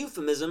is a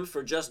euphemism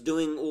for just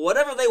doing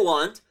whatever they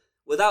want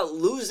without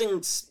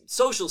losing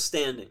social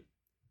standing.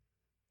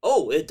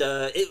 Oh,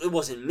 it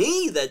wasn't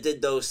me that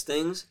did those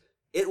things.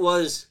 It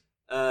was,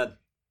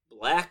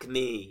 black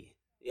me.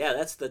 Yeah,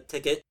 that's the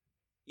ticket.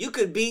 You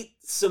could beat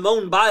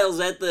Simone Biles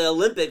at the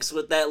Olympics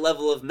with that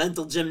level of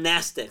mental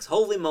gymnastics.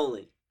 Holy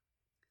moly.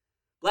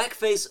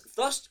 Blackface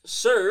thus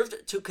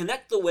served to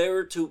connect the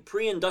wearer to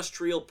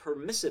pre-industrial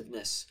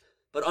permissiveness,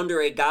 but under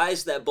a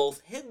guise that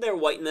both hid their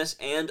whiteness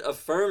and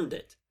affirmed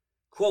it.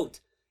 Quote,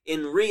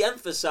 in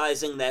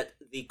re-emphasizing that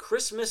the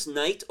Christmas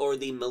night or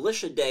the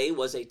militia day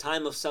was a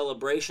time of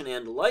celebration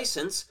and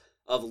license,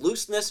 of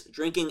looseness,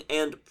 drinking,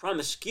 and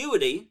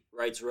promiscuity,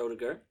 writes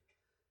Roediger.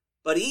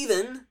 But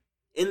even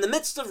in the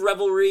midst of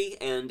revelry,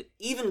 and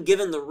even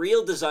given the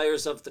real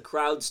desires of the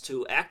crowds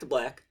to act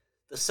black,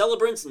 the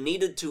celebrants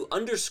needed to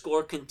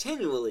underscore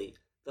continually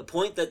the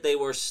point that they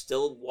were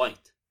still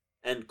white.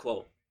 End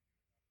quote.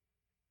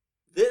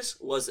 This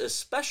was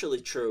especially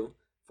true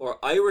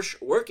for Irish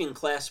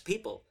working-class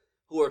people,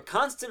 who were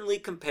constantly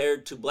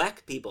compared to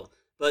black people,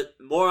 but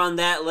more on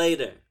that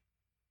later.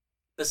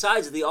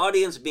 Besides the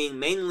audience being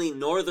mainly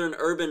northern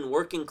urban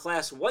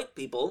working-class white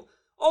people,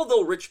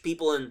 although rich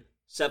people and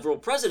several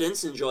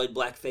presidents enjoyed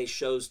blackface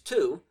shows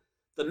too,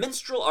 the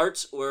minstrel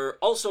arts were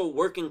also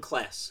working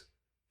class.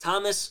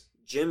 Thomas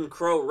Jim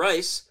Crow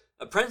Rice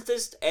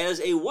apprenticed as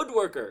a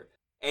woodworker,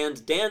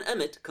 and Dan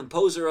Emmett,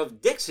 composer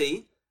of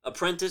Dixie,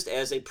 apprenticed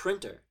as a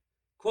printer.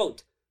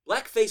 Quote,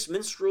 blackface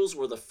minstrels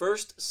were the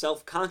first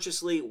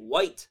self-consciously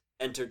white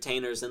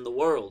entertainers in the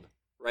world,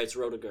 writes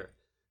Roediger.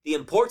 The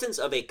importance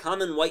of a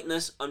common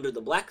whiteness under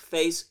the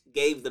blackface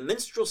gave the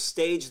minstrel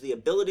stage the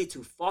ability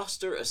to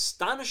foster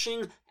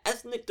astonishing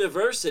ethnic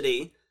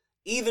diversity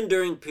even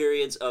during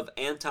periods of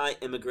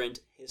anti-immigrant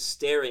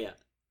hysteria.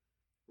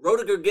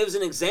 Roediger gives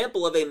an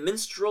example of a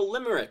minstrel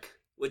limerick,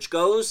 which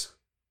goes,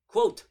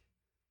 quote,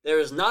 there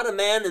is not a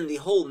man in the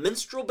whole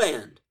minstrel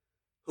band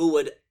who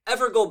would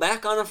ever go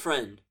back on a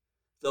friend,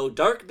 though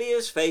dark be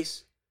his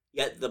face,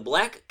 yet the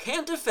black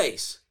can't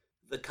efface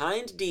the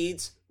kind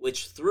deeds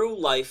which through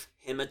life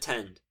him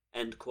attend.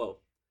 End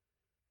quote.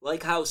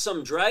 Like how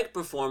some drag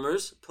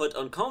performers put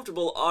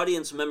uncomfortable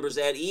audience members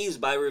at ease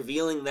by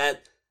revealing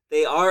that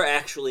they are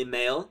actually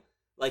male,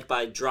 like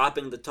by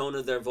dropping the tone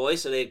of their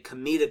voice at a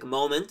comedic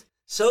moment,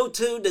 so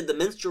too did the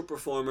minstrel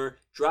performer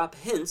drop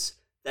hints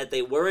that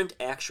they weren't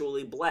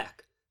actually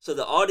black, so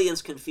the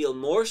audience can feel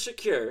more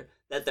secure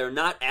that they're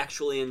not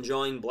actually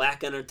enjoying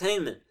black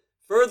entertainment,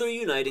 further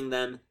uniting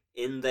them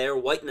in their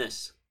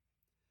whiteness.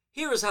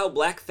 Here is how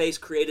blackface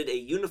created a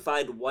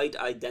unified white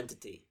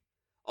identity.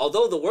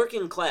 Although the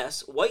working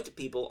class, white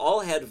people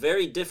all had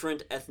very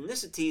different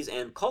ethnicities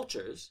and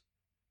cultures,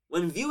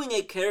 when viewing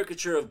a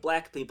caricature of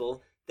black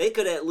people, they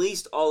could at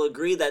least all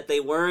agree that they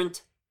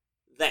weren't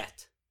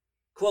that.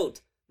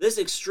 Quote, this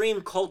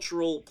extreme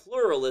cultural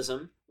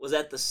pluralism was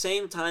at the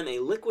same time a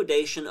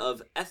liquidation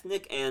of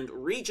ethnic and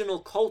regional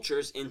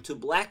cultures into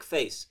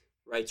blackface,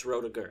 writes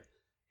Roediger,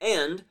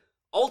 and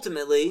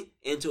ultimately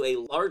into a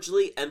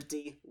largely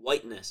empty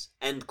whiteness,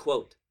 end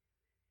quote.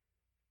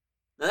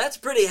 Now that's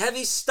pretty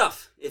heavy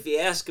stuff, if you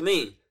ask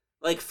me.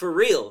 Like, for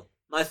real,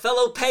 my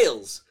fellow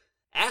pales,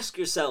 ask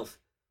yourself,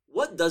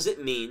 what does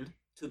it mean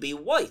to be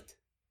white?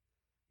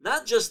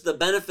 Not just the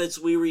benefits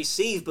we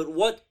receive, but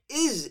what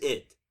is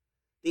it?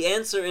 The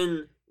answer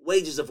in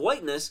Wages of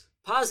Whiteness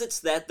posits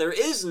that there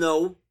is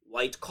no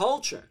white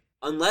culture,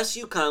 unless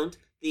you count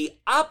the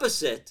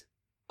opposite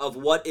of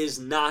what is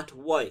not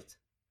white.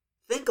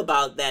 Think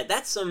about that.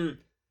 That's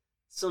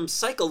some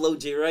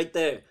psychology right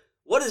there.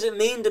 What does it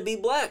mean to be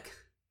black?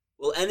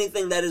 Well,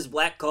 anything that is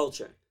black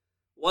culture.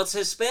 What's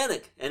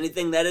Hispanic?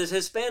 Anything that is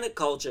Hispanic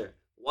culture.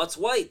 What's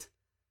white?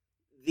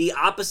 The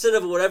opposite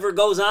of whatever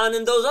goes on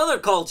in those other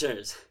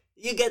cultures.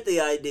 You get the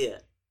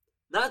idea.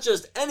 Not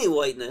just any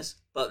whiteness,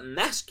 but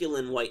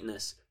masculine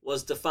whiteness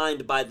was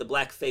defined by the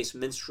blackface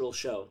minstrel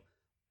show.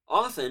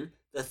 Often,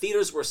 the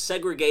theaters were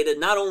segregated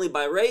not only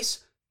by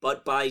race,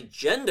 but by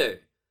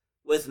gender,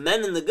 with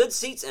men in the good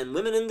seats and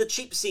women in the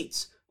cheap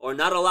seats, or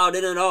not allowed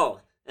in at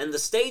all, and the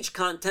stage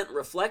content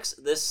reflects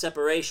this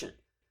separation.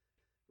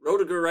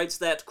 Roediger writes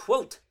that,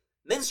 quote,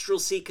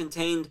 minstrelsy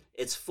contained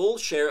its full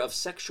share of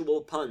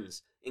sexual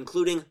puns,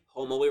 including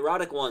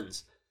homoerotic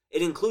ones.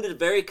 It included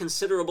very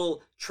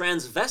considerable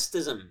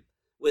transvestism,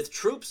 with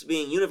troupes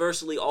being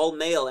universally all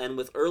male and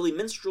with early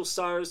minstrel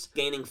stars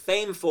gaining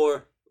fame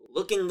for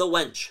looking the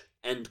wench,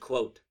 end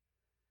quote.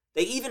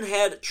 They even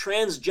had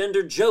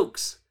transgender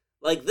jokes,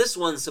 like this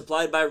one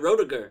supplied by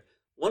Roediger.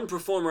 One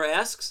performer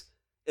asks,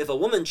 if a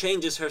woman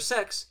changes her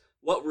sex,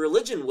 what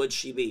religion would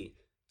she be?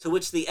 To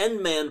which the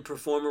end man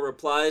performer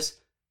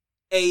replies,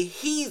 a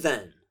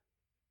heathen.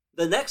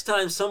 The next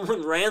time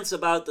someone rants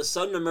about the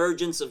sudden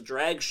emergence of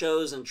drag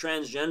shows and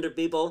transgender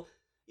people,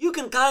 you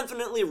can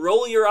confidently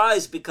roll your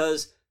eyes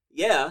because,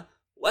 yeah,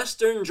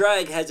 Western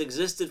drag has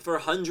existed for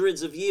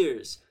hundreds of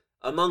years,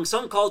 among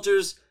some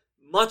cultures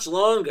much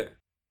longer,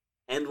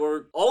 and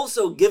were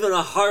also given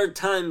a hard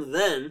time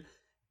then.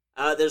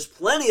 There's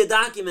plenty of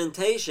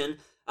documentation,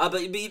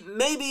 but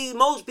maybe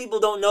most people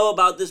don't know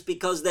about this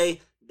because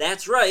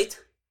that's right,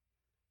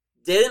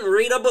 didn't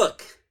read a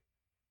book.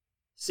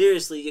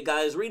 Seriously, you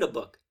guys, read a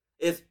book.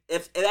 If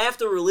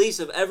after release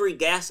of every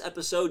Gas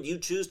episode you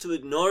choose to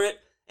ignore it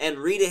and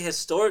read a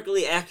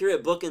historically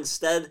accurate book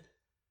instead,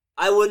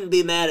 I wouldn't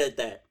be mad at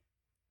that.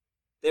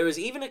 There is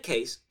even a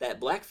case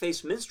that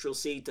blackface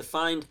minstrelsy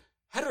defined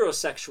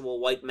heterosexual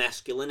white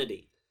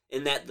masculinity,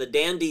 in that the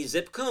dandy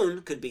Zip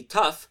Coon could be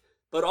tough,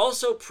 but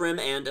also prim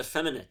and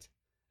effeminate.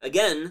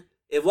 Again,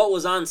 if what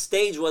was on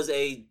stage was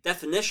a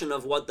definition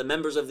of what the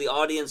members of the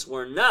audience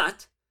were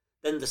not,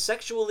 then the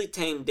sexually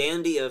tame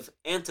dandy of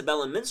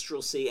antebellum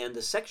minstrelsy and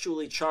the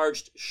sexually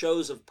charged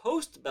shows of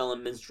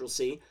postbellum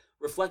minstrelsy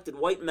reflected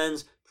white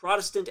men's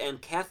Protestant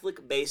and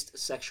Catholic-based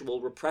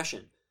sexual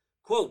repression.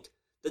 Quote,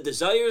 "The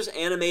desires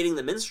animating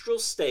the minstrel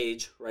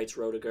stage," writes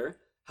Roediger,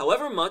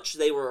 "however much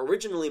they were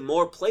originally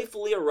more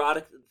playfully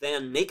erotic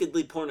than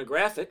nakedly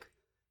pornographic,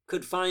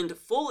 could find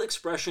full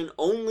expression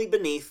only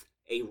beneath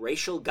a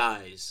racial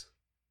guise."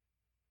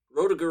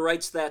 Roediger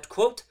writes that,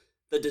 quote,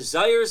 "The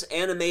desires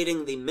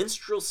animating the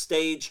minstrel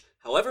stage,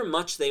 however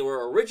much they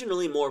were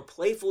originally more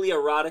playfully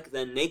erotic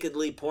than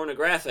nakedly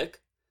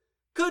pornographic,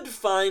 could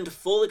find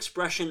full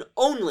expression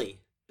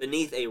only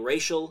beneath a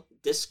racial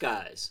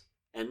disguise."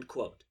 End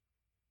quote.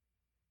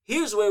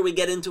 Here's where we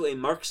get into a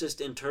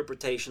Marxist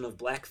interpretation of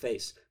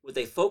blackface, with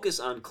a focus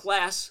on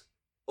class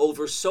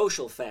over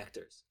social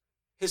factors.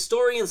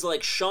 Historians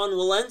like Sean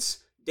Wilentz,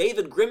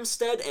 David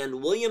Grimstead,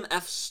 and William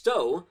F.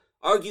 Stowe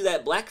argue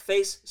that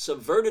blackface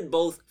subverted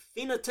both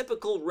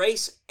phenotypical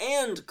race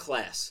and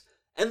class,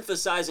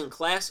 emphasizing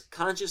class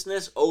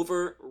consciousness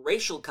over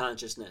racial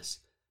consciousness,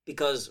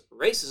 because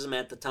racism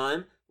at the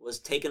time was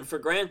taken for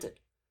granted.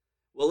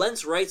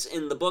 Wilentz writes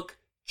in the book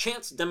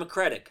Chance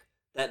Democratic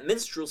that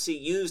minstrelsy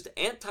used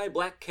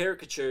anti-black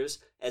caricatures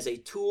as a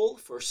tool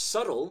for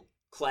subtle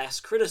class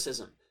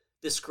criticism,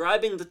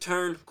 describing the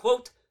turn,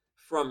 quote,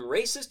 "from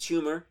racist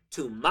humor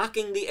to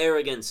mocking the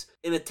arrogance,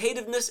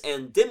 imitativeness,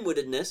 and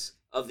dim-wittedness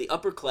of the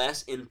upper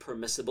class in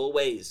permissible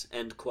ways,"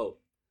 end quote.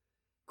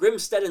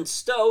 Grimstead and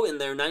Stowe, in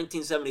their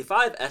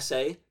 1975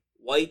 essay,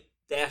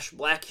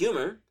 White-Black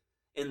Humor,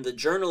 in the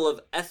Journal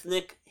of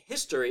Ethnic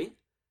History,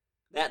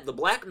 that the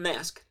black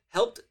mask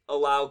helped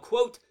allow,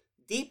 quote,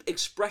 "deep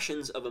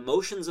expressions of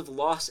emotions of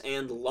loss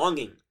and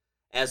longing,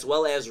 as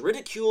well as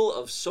ridicule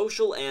of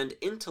social and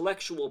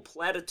intellectual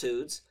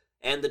platitudes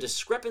and the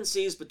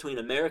discrepancies between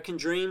American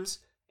dreams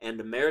and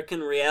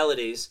American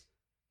realities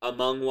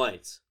among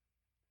whites."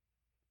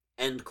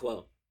 End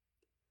quote.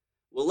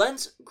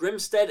 Wilentz,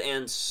 Grimstead,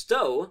 and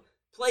Stowe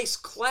place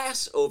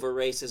class over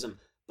racism,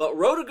 but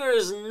Roediger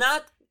is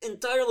not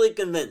entirely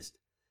convinced.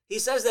 He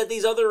says that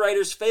these other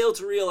writers fail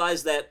to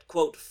realize that,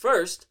 quote,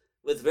 "first,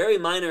 with very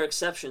minor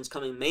exceptions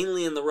coming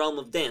mainly in the realm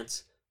of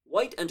dance,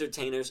 white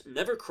entertainers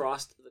never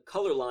crossed the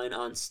color line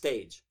on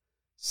stage.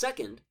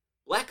 Second,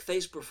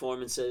 blackface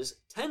performances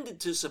tended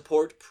to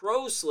support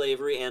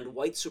pro-slavery and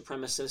white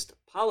supremacist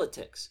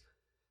politics.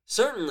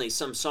 Certainly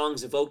some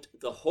songs evoked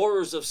the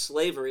horrors of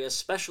slavery,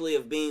 especially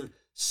of being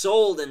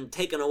sold and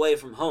taken away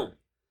from home.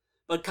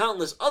 But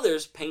countless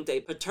others paint a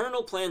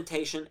paternal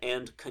plantation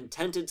and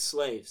contented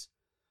slaves.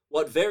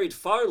 What varied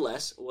far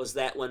less was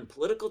that when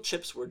political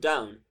chips were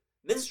down,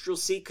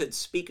 minstrelsy could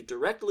speak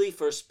directly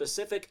for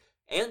specific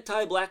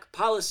anti-black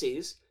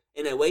policies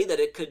in a way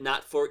that it could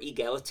not for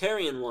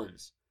egalitarian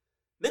ones.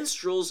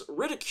 Minstrels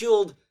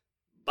ridiculed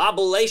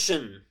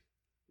bobulation,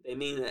 they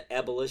mean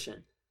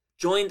abolition,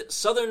 joined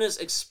Southernist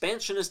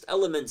expansionist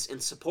elements in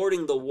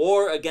supporting the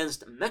war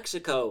against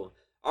Mexico,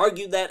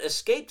 argued that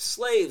escaped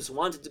slaves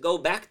wanted to go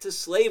back to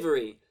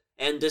slavery,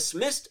 and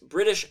dismissed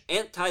British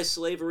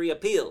anti-slavery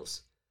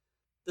appeals.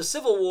 The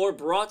Civil War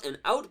brought an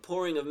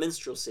outpouring of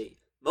minstrelsy,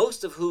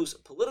 most of whose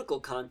political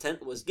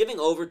content was giving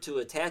over to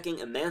attacking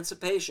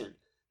emancipation,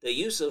 the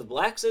use of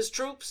blacks as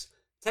troops,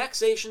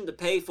 taxation to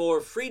pay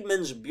for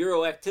Freedmen's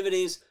Bureau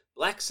activities,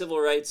 black civil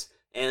rights,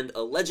 and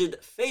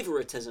alleged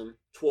favoritism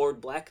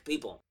toward black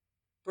people.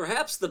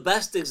 Perhaps the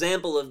best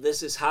example of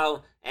this is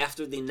how,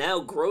 after the now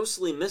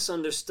grossly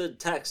misunderstood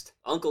text,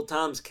 Uncle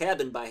Tom's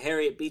Cabin by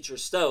Harriet Beecher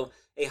Stowe,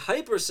 a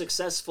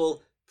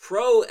hyper-successful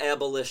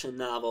pro-abolition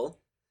novel,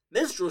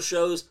 minstrel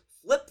shows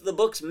flip the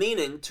book's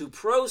meaning to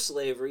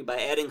pro-slavery by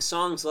adding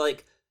songs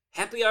like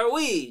 "Happy Are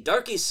We,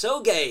 Darky's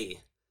So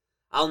Gay."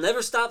 I'll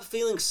never stop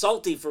feeling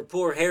salty for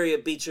poor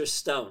Harriet Beecher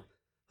Stowe,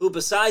 who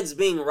besides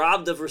being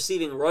robbed of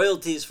receiving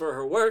royalties for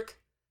her work,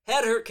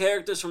 had her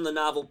characters from the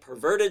novel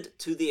perverted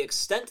to the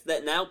extent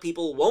that now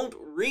people won't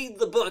read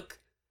the book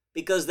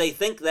because they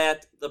think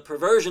that the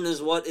perversion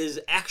is what is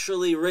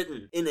actually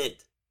written in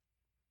it.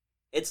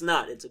 It's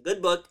not. It's a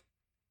good book.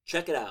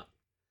 Check it out.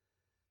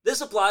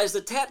 This applies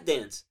to tap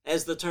dance,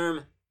 as the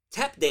term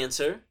tap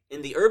dancer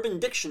in the Urban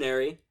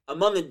Dictionary,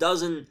 among a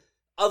dozen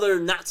other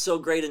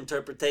not-so-great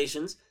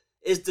interpretations,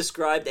 is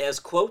described as,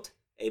 quote,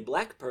 "a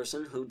black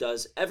person who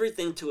does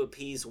everything to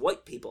appease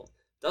white people,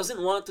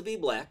 doesn't want to be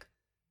black,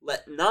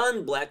 let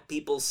non-black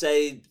people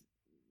say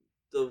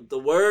the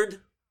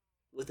word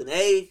with an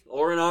A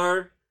or an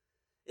R,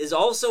 is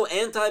also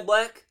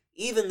anti-black,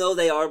 even though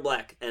they are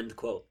black," end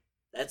quote.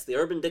 That's the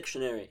Urban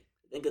Dictionary.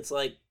 I think it's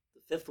like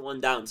the fifth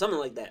one down, something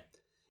like that.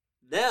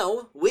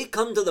 Now, we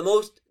come to the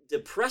most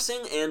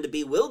depressing and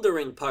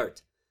bewildering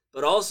part,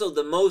 but also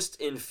the most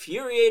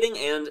infuriating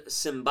and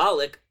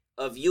symbolic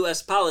of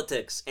U.S.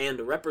 politics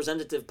and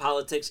representative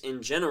politics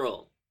in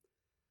general.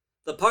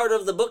 The part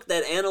of the book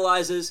that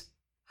analyzes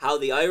how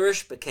the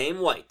Irish became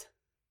white.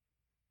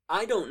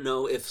 I don't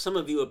know if some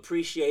of you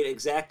appreciate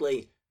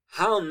exactly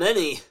how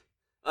many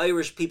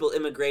Irish people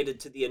immigrated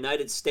to the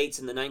United States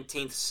in the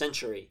 19th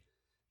century,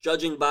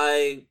 judging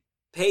by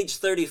Page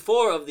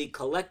 34 of the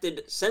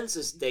collected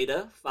census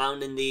data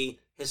found in the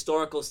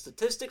Historical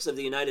Statistics of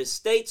the United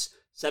States,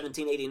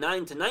 1789 to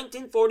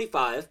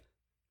 1945,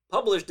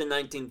 published in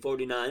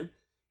 1949,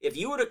 if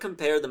you were to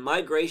compare the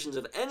migrations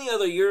of any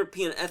other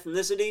European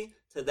ethnicity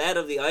to that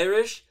of the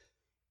Irish,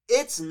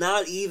 it's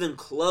not even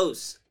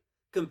close.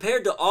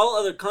 Compared to all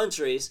other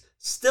countries,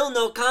 still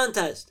no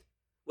contest,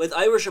 with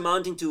Irish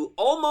amounting to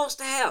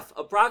almost half,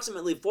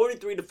 approximately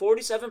 43 to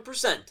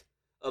 47%,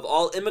 of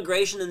all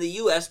immigration in the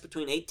U.S.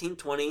 between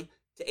 1820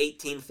 to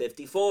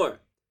 1854,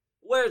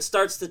 where it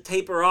starts to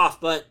taper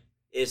off, but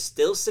is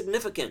still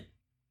significant.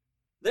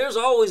 There's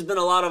always been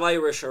a lot of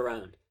Irish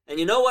around, and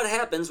you know what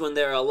happens when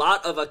there are a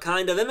lot of a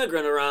kind of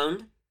immigrant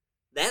around?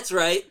 That's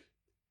right,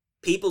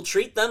 people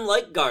treat them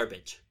like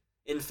garbage.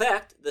 In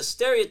fact, the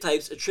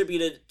stereotypes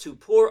attributed to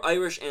poor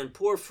Irish and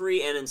poor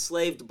free and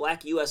enslaved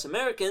black U.S.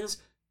 Americans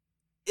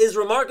is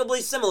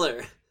remarkably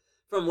similar.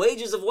 From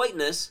Wages of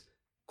Whiteness,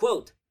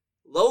 quote,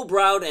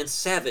 low-browed and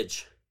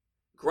savage,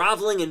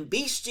 groveling and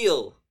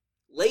bestial,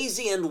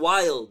 lazy and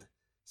wild,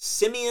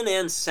 simian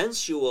and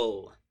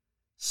sensual.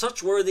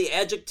 Such were the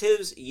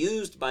adjectives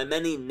used by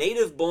many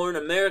native-born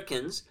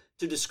Americans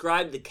to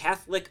describe the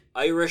Catholic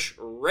Irish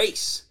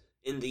race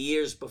in the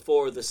years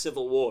before the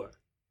Civil War,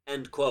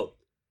 end quote.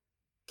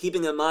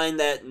 Keeping in mind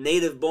that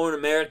native-born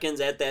Americans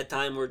at that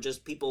time were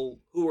just people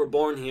who were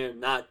born here,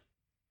 not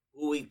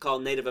who we call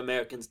Native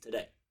Americans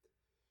today.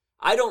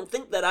 I don't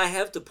think that I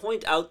have to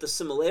point out the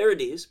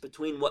similarities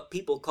between what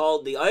people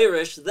called the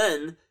Irish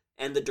then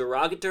and the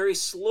derogatory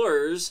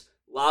slurs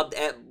lobbed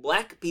at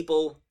black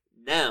people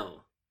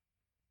now.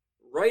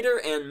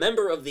 Writer and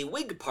member of the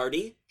Whig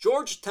Party,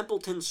 George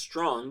Templeton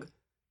Strong,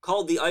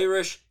 called the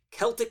Irish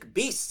Celtic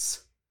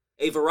beasts.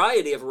 A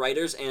variety of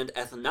writers and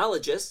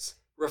ethnologists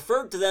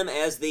referred to them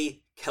as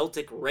the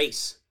Celtic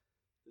race.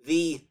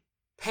 The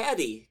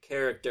Paddy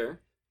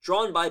character,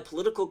 drawn by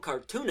political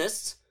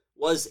cartoonists,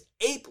 was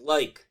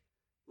ape-like.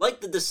 Like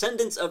the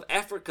descendants of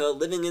Africa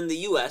living in the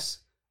U.S.,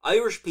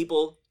 Irish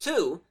people,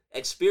 too,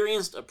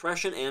 experienced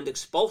oppression and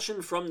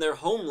expulsion from their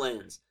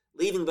homelands,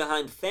 leaving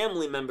behind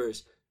family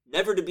members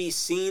never to be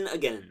seen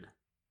again.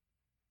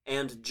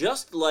 And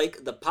just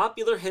like the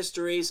popular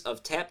histories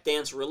of tap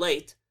dance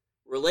relate,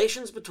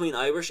 relations between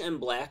Irish and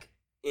black,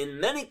 in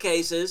many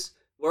cases,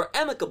 were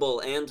amicable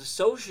and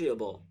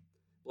sociable.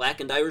 Black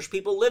and Irish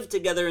people lived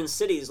together in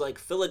cities like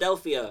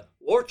Philadelphia,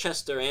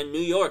 Worcester, and New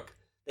York.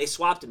 They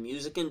swapped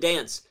music and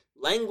dance,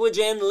 language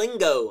and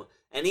lingo,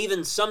 and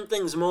even some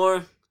things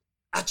more,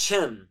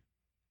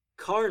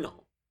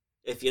 carnal,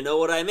 if you know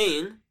what I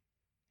mean,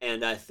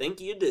 and I think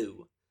you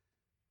do.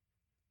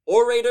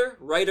 Orator,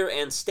 writer,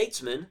 and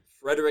statesman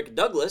Frederick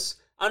Douglass,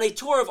 on a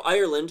tour of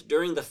Ireland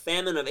during the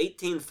famine of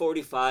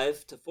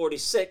 1845 to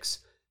 46,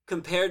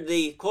 compared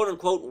the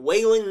quote-unquote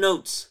wailing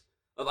notes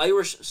of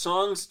Irish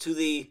songs to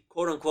the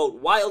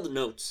quote-unquote wild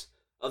notes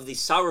of the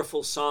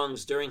sorrowful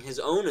songs during his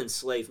own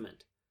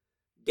enslavement.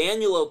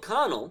 Daniel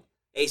O'Connell,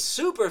 a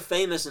super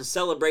famous and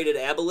celebrated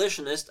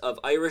abolitionist of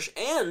Irish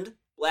and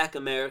Black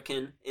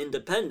American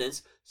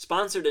independence,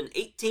 sponsored an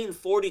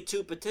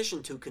 1842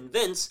 petition to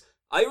convince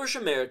Irish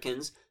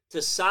Americans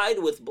to side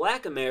with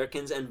Black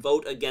Americans and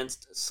vote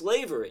against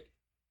slavery.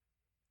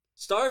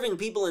 Starving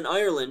people in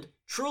Ireland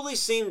truly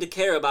seem to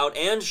care about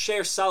and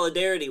share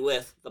solidarity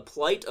with the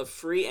plight of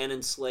free and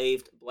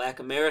enslaved Black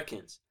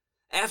Americans.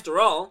 After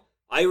all,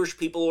 Irish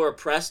people were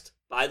oppressed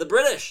by the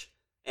British,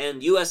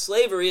 and U.S.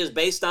 slavery is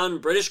based on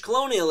British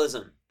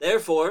colonialism.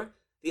 Therefore,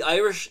 the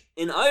Irish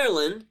in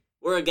Ireland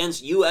were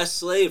against U.S.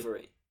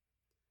 slavery.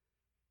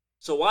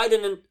 So why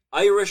didn't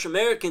Irish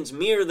Americans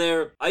mirror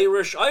their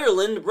Irish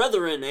Ireland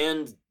brethren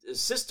and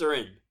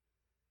sisterin?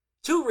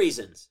 Two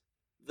reasons: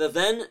 the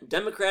then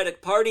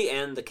Democratic Party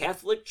and the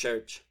Catholic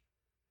Church.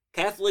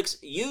 Catholics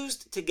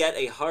used to get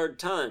a hard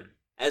time,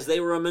 as they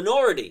were a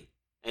minority,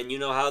 and you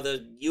know how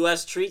the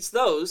U.S. treats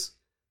those.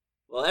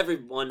 Well,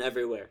 everyone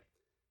everywhere.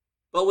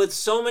 But with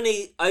so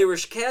many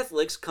Irish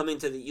Catholics coming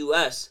to the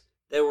U.S.,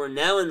 there were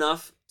now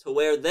enough to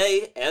where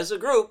they, as a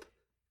group,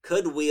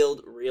 could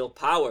wield real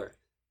power.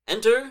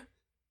 Enter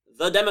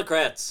the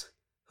Democrats,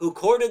 who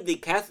courted the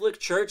Catholic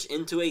Church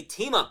into a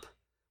team-up,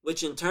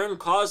 which in turn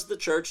caused the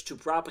Church to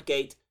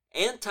propagate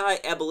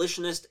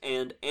anti-abolitionist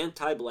and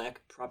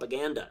anti-black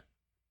propaganda.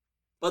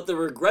 But the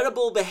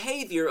regrettable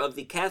behavior of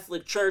the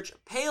Catholic Church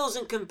pales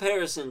in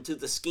comparison to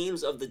the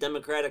schemes of the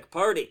Democratic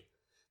Party.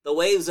 The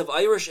waves of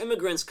Irish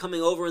immigrants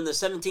coming over in the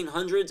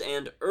 1700s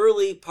and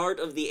early part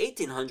of the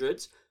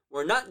 1800s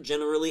were not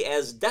generally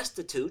as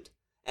destitute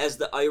as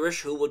the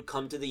Irish who would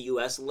come to the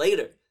U.S.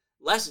 later,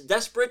 less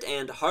desperate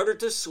and harder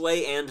to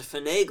sway and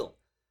finagle.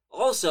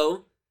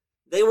 Also,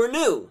 they were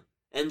new,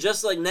 and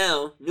just like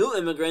now, new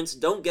immigrants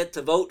don't get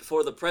to vote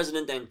for the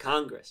president and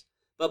Congress.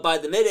 But by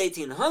the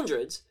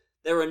mid-1800s,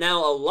 there were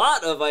now a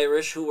lot of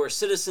Irish who were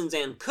citizens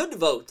and could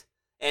vote,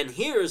 and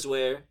here's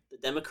where the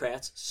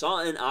Democrats saw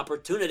an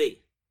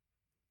opportunity.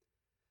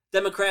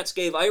 Democrats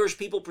gave Irish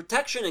people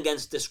protection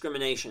against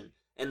discrimination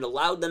and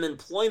allowed them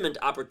employment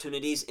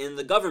opportunities in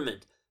the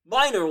government.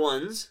 Minor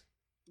ones,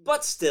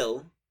 but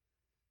still.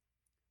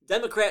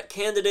 Democrat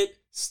candidate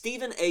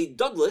Stephen A.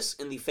 Douglas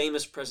in the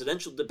famous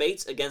presidential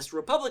debates against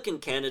Republican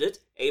candidate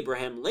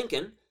Abraham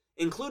Lincoln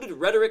included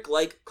rhetoric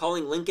like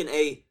calling Lincoln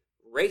a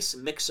race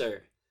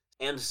mixer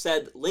and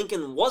said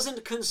Lincoln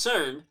wasn't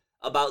concerned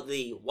about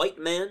the white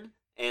man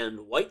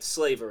and white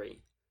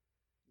slavery.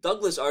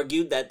 Douglas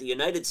argued that the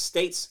United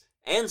States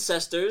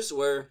ancestors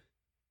were,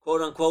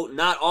 quote-unquote,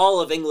 not all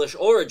of English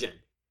origin,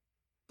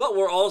 but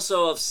were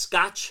also of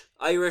Scotch,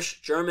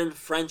 Irish, German,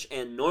 French,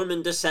 and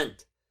Norman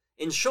descent.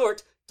 In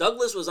short,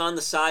 Douglas was on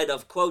the side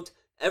of, quote,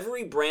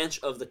 every branch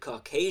of the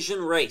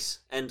Caucasian race,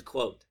 end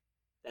quote.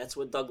 That's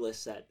what Douglas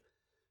said.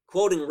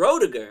 Quoting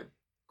Roediger,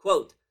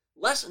 quote,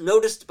 less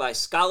noticed by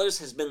scholars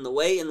has been the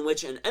way in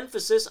which an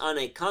emphasis on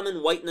a common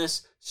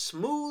whiteness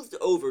smoothed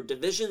over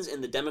divisions in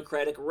the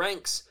Democratic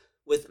ranks,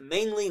 with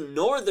mainly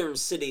northern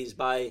cities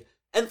by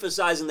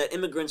emphasizing that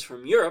immigrants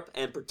from Europe,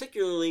 and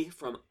particularly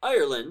from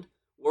Ireland,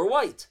 were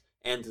white,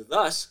 and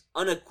thus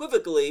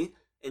unequivocally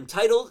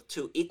entitled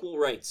to equal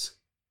rights.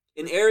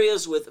 In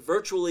areas with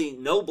virtually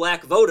no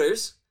black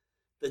voters,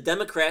 the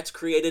Democrats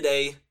created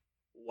a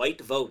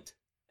white vote,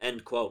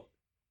 end quote.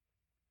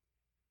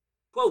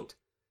 Quote,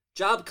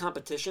 job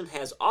competition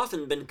has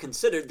often been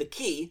considered the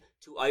key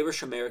to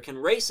Irish-American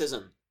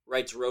racism,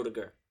 writes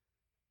Roediger,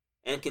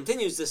 and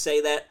continues to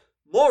say that,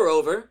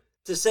 moreover,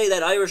 to say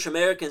that Irish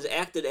Americans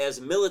acted as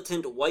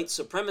militant white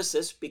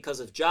supremacists because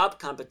of job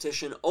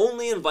competition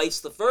only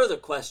invites the further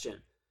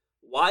question,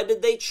 why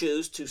did they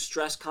choose to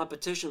stress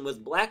competition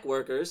with black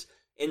workers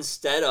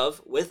instead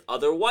of with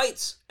other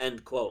whites,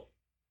 end quote.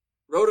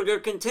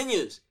 Roediger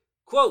continues,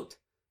 quote,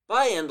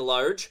 by and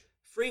large,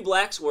 free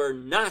blacks were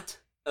not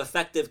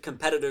effective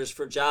competitors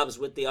for jobs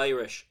with the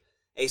Irish.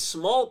 A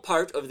small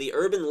part of the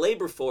urban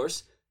labor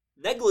force,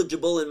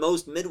 negligible in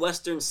most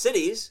Midwestern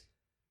cities,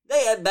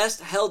 they at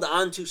best held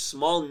on to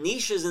small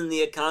niches in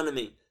the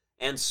economy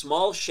and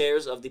small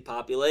shares of the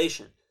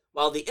population,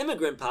 while the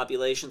immigrant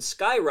population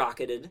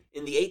skyrocketed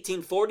in the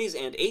 1840s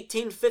and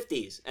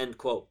 1850s, end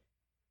quote.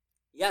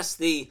 Yes,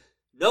 the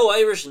no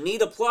Irish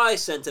need apply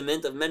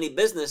sentiment of many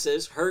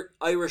businesses hurt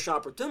Irish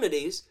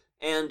opportunities,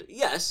 and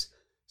yes,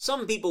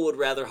 some people would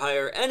rather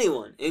hire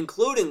anyone,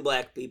 including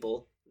black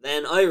people,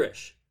 than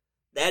Irish.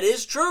 That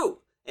is true,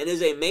 and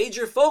is a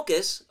major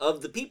focus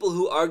of the people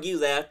who argue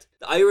that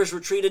the Irish were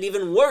treated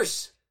even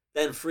worse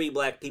than free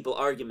black people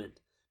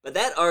argument. But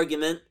that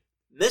argument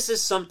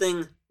misses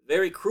something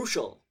very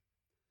crucial.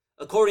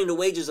 According to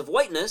Wages of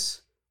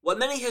Whiteness, what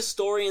many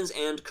historians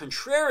and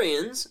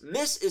contrarians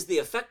miss is the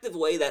effective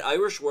way that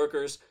Irish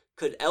workers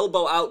could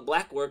elbow out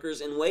black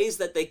workers in ways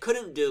that they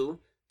couldn't do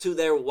to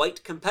their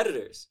white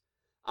competitors.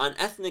 On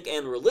ethnic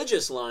and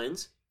religious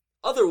lines,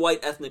 other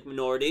white ethnic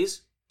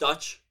minorities,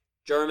 Dutch,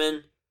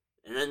 German,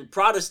 and then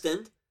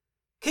Protestant,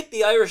 kicked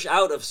the Irish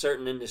out of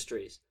certain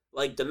industries,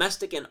 like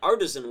domestic and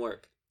artisan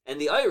work, and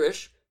the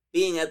Irish,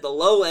 being at the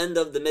low end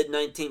of the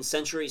mid-19th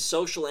century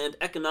social and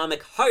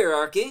economic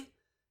hierarchy,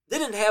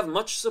 didn't have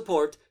much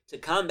support to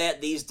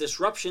combat these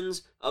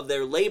disruptions of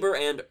their labor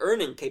and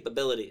earning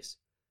capabilities.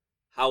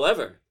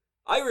 However,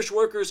 Irish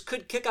workers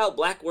could kick out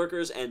black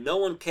workers and no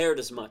one cared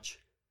as much,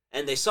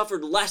 and they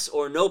suffered less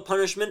or no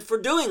punishment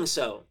for doing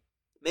so,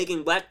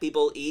 making black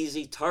people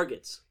easy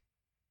targets.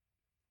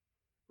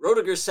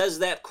 Roediger says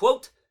that,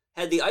 quote,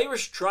 had the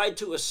Irish tried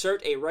to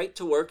assert a right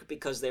to work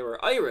because they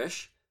were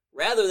Irish,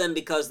 rather than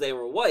because they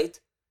were white,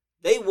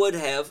 they would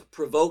have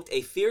provoked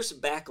a fierce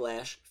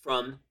backlash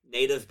from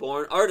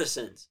native-born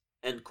artisans,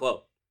 end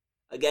quote.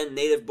 Again,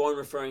 native-born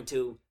referring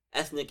to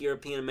ethnic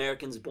European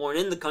Americans born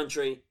in the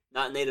country,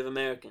 not Native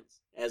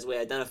Americans, as we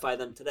identify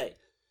them today.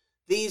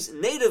 These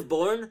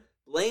native-born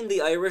blamed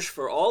the Irish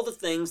for all the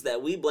things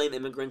that we blame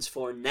immigrants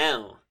for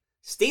now,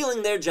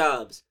 stealing their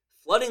jobs,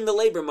 flooding the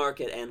labor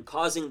market, and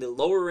causing the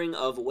lowering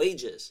of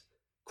wages.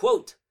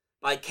 Quote,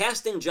 by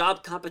casting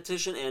job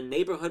competition and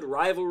neighborhood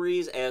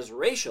rivalries as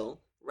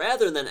racial,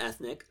 rather than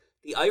ethnic,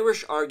 the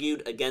Irish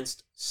argued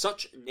against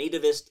such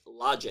nativist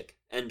logic,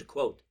 end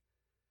quote.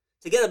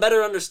 To get a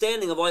better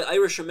understanding of why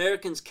Irish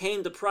Americans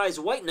came to prize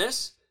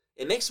whiteness,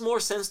 it makes more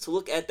sense to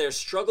look at their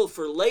struggle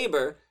for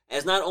labor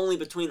as not only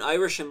between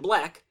Irish and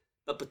black,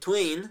 but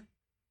between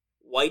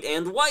white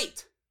and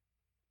white.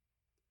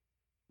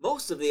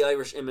 Most of the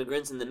Irish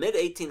immigrants in the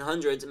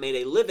mid-1800s made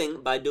a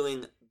living by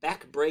doing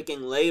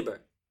back-breaking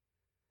labor.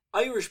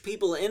 Irish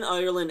people in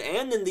Ireland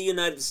and in the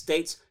United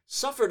States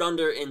suffered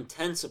under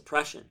intense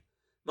oppression.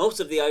 Most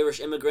of the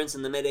Irish immigrants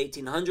in the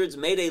mid-1800s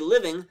made a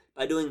living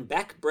by doing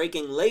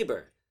back-breaking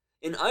labor.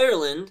 In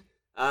Ireland,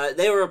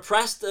 they were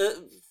oppressed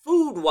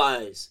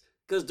food-wise,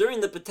 because during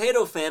the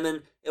potato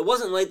famine, it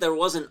wasn't like there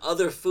wasn't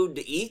other food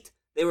to eat.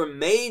 They were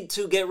made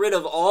to get rid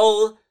of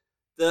all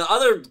the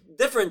other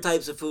different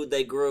types of food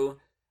they grew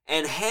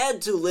and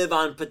had to live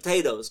on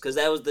potatoes because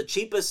that was the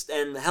cheapest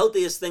and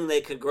healthiest thing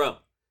they could grow.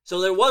 So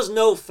there was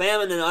no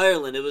famine in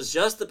Ireland. It was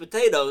just the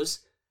potatoes.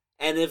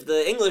 And if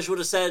the English would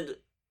have said,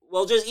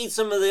 well, just eat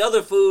some of the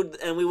other food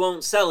and we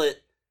won't sell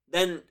it,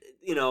 then,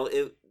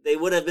 they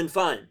would have been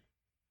fine.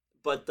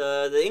 But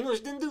the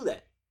English didn't do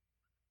that.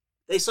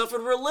 They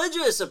suffered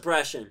religious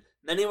oppression.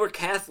 Many were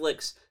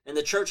Catholics, and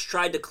the church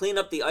tried to clean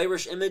up the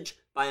Irish image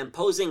by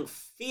imposing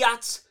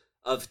fiats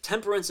of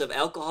temperance of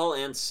alcohol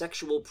and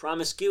sexual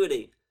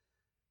promiscuity.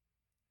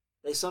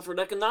 They suffered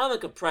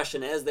economic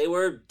oppression as they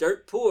were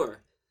dirt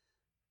poor.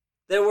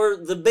 There were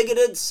the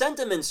bigoted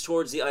sentiments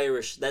towards the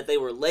Irish, that they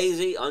were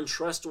lazy,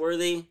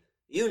 untrustworthy,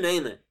 you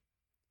name it.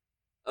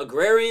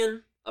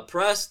 Agrarian,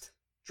 oppressed,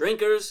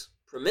 drinkers,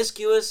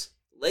 promiscuous,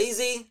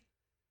 lazy.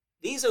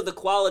 These are the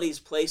qualities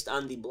placed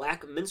on the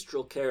black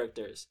minstrel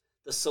characters,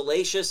 the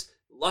salacious,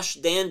 lush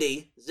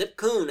dandy, Zip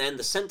Coon, and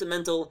the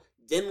sentimental,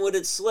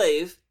 dim-witted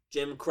slave,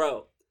 Jim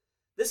Crow.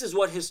 This is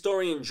what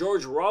historian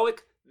George Roediger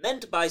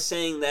meant by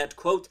saying that,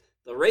 quote,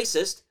 the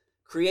racist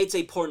creates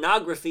a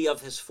pornography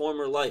of his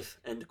former life,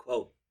 end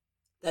quote.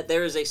 That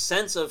there is a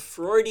sense of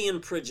Freudian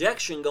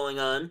projection going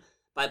on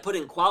by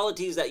putting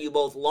qualities that you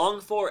both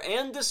long for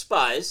and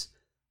despise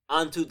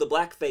onto the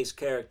blackface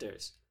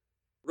characters.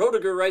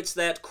 Roediger writes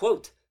that,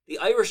 quote, the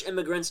Irish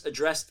immigrants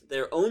addressed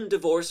their own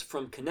divorce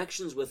from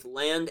connections with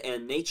land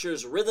and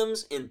nature's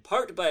rhythms in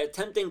part by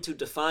attempting to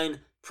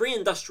define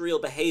pre-industrial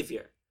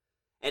behavior,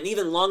 and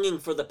even longing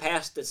for the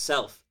past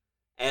itself,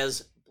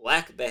 as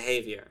black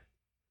behavior.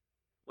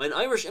 When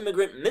Irish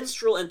immigrant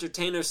minstrel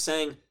entertainers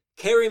sang,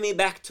 Carry Me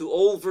Back to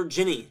Old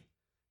Virginny,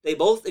 they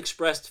both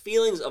expressed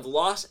feelings of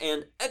loss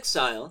and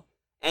exile,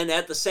 and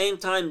at the same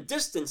time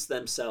distanced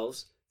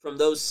themselves from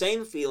those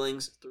same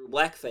feelings through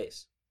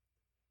blackface.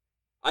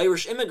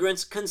 Irish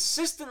immigrants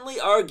consistently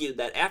argued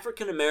that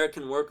African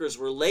American workers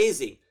were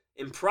lazy,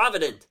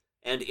 improvident,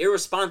 and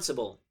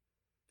irresponsible.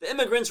 The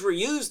immigrants were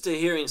used to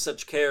hearing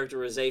such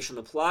characterization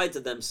applied to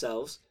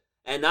themselves,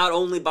 and not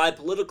only by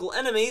political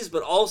enemies,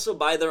 but also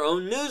by their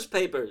own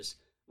newspapers,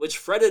 which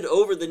fretted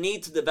over the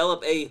need to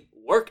develop a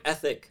work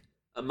ethic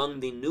among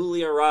the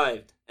newly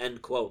arrived,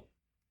 end quote.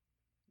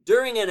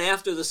 During and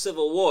after the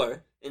Civil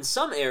War, in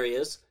some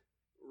areas,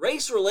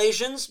 race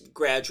relations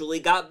gradually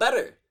got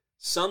better.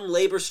 Some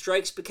labor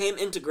strikes became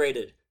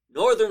integrated.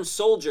 Northern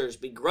soldiers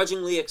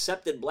begrudgingly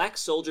accepted black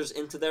soldiers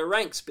into their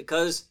ranks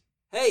because,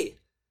 hey,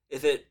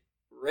 if it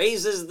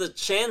raises the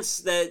chance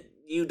that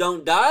you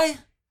don't die,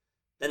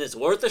 then it's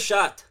worth a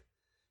shot.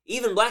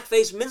 Even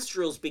blackface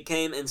minstrels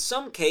became, in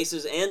some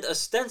cases and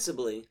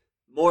ostensibly,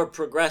 more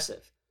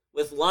progressive,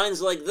 with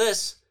lines like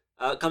this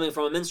coming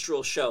from a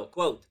minstrel show,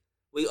 quote,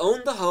 we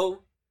own the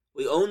hoe,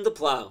 we own the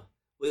plow,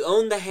 we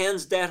own the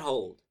hands that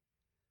hold.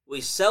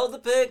 We sell the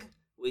pig,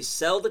 we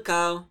sell the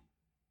cow,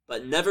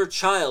 but never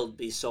child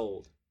be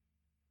sold,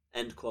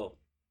 end quote.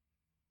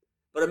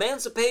 But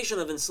emancipation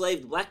of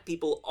enslaved black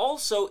people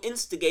also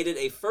instigated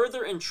a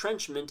further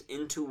entrenchment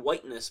into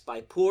whiteness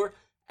by poor,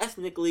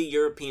 ethnically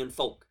European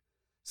folk,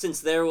 since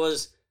there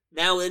was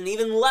now an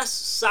even less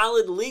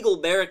solid legal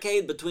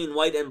barricade between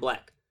white and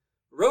black.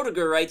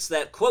 Roediger writes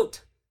that,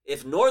 quote,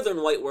 if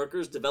northern white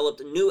workers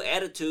developed new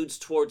attitudes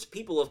towards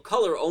people of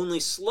color only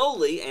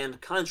slowly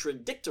and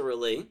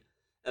contradictorily,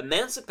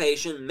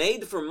 emancipation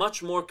made for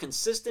much more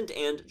consistent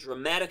and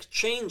dramatic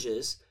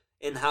changes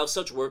in how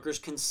such workers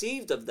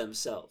conceived of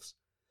themselves.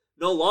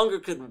 No longer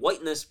could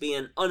whiteness be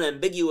an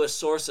unambiguous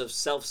source of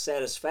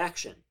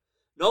self-satisfaction.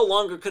 No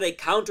longer could a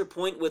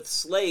counterpoint with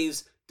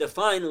slaves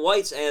define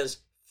whites as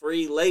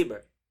free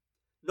labor.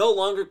 No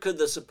longer could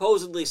the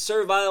supposedly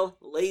servile,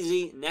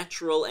 lazy,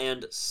 natural,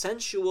 and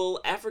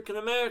sensual African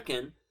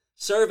American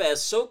serve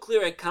as so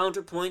clear a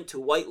counterpoint to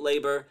white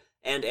labor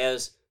and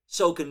as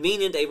so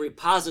convenient a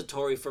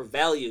repository for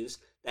values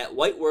that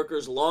white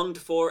workers longed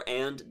for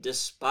and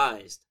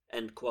despised,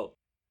 end quote.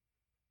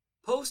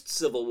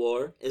 Post-Civil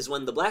War is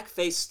when the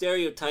blackface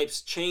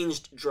stereotypes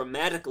changed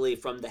dramatically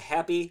from the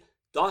happy,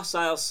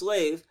 docile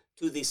slave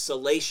to the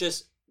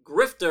salacious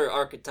grifter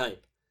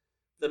archetype.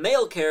 The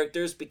male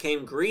characters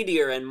became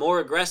greedier and more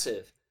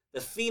aggressive.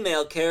 The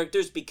female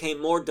characters became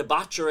more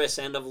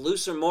debaucherous and of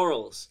looser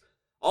morals.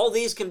 All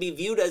these can be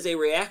viewed as a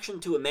reaction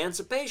to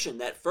emancipation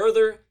that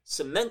further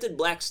cemented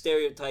black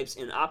stereotypes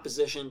in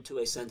opposition to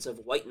a sense of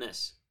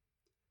whiteness.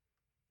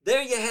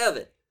 There you have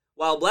it.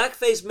 While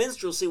blackface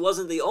minstrelsy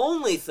wasn't the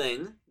only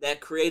thing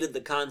that created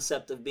the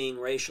concept of being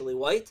racially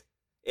white,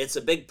 it's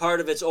a big part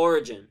of its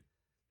origin.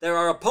 There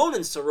are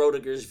opponents to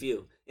Roediger's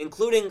view,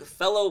 including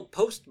fellow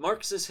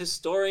post-Marxist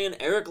historian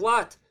Eric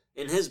Lott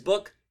in his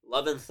book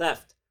Love and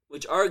Theft,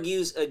 which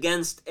argues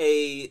against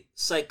a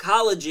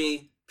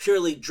psychology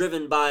purely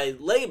driven by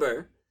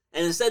labor,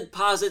 and instead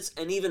posits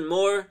an even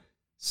more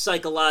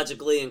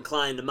psychologically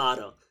inclined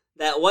motto,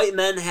 that white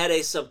men had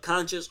a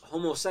subconscious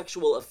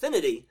homosexual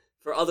affinity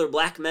for other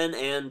black men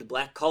and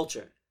black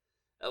culture.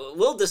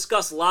 We'll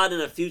discuss Lott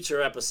in a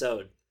future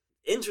episode.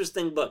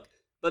 Interesting book,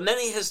 but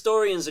many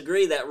historians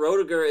agree that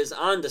Roediger is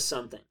onto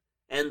something,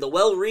 and the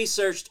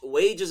well-researched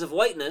Wages of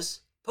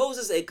Whiteness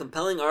poses a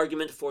compelling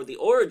argument for the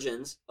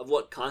origins of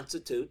what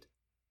constitute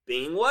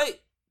being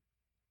white.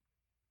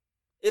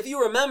 If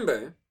you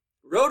remember,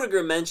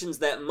 Roediger mentions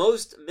that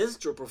most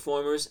minstrel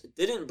performers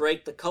didn't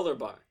break the color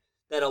bar,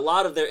 that a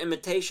lot of their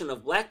imitation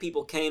of black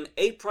people came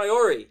a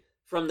priori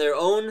from their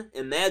own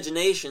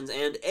imaginations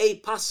and a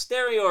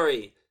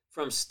posteriori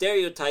from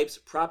stereotypes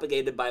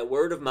propagated by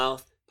word of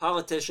mouth,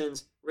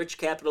 politicians, rich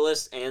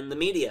capitalists, and the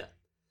media.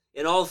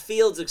 In all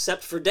fields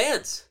except for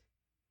dance,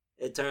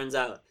 it turns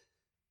out.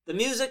 The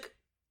music,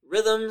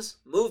 rhythms,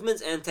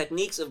 movements, and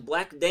techniques of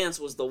black dance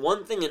was the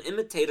one thing an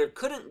imitator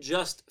couldn't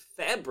just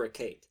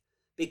fabricate,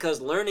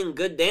 because learning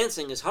good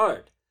dancing is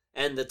hard,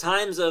 and the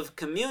times of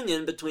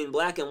communion between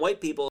black and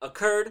white people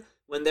occurred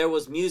when there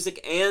was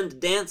music and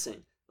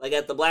dancing, like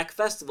at the black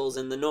festivals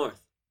in the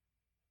North.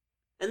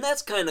 And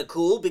that's kind of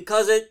cool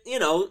because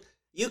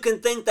you can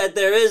think that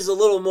there is a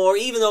little more,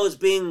 even though it's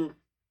being,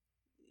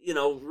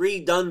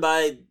 redone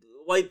by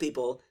white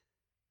people,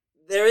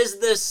 there is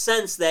this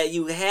sense that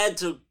you had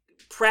to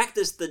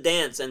practice the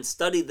dance and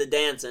study the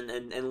dance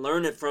and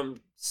learn it from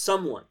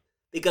someone,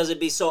 because it'd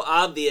be so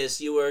obvious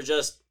you were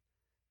just,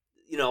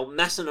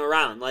 messing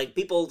around. Like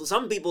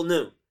some people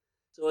knew.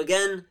 So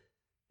again,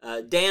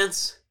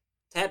 dance,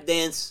 tap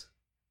dance,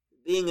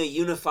 being a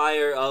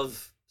unifier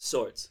of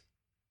sorts.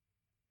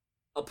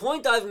 A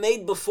point I've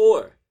made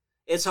before,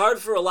 it's hard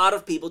for a lot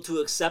of people to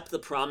accept the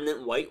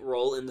prominent white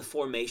role in the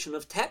formation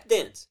of tap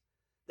dance,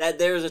 that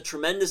there is a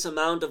tremendous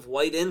amount of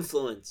white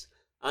influence.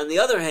 On the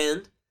other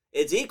hand,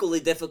 it's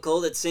equally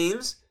difficult, it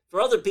seems, for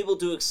other people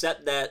to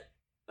accept that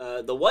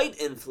the white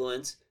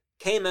influence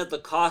came at the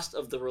cost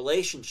of the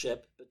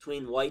relationship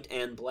between white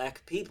and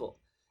black people,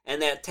 and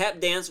that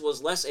tap dance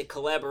was less a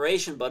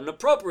collaboration but an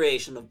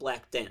appropriation of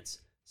black dance,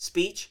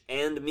 speech,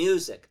 and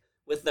music,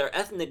 with their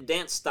ethnic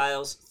dance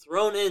styles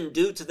thrown in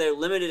due to their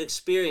limited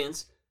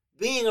experience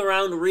being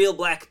around real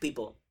black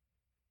people.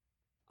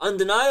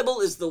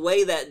 Undeniable is the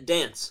way that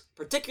dance,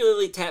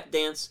 particularly tap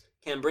dance,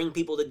 can bring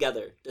people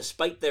together,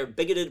 despite their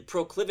bigoted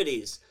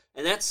proclivities,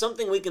 and that's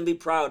something we can be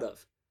proud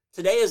of.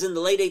 Today, as in the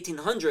late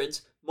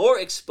 1800s, more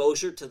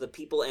exposure to the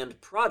people and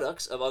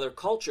products of other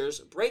cultures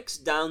breaks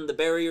down the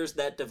barriers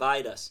that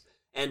divide us,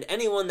 and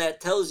anyone that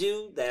tells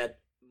you that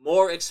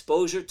more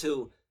exposure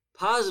to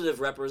positive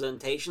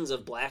representations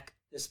of black,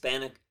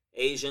 Hispanic,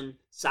 Asian,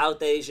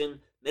 South Asian,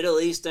 Middle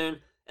Eastern,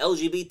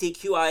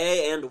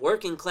 LGBTQIA, and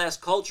working class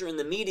culture in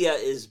the media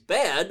is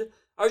bad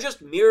are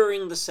just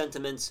mirroring the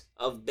sentiments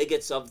of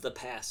bigots of the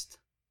past.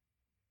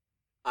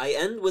 I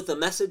end with a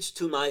message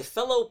to my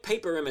fellow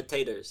paper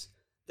imitators.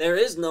 There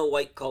is no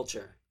white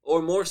culture,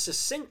 or more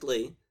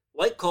succinctly,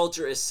 white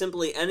culture is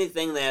simply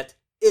anything that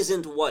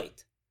isn't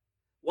white.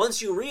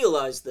 Once you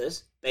realize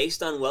this,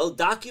 based on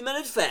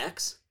well-documented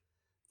facts,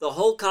 the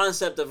whole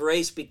concept of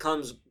race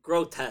becomes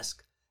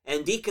grotesque,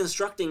 and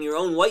deconstructing your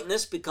own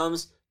whiteness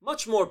becomes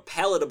much more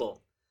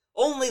palatable.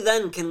 Only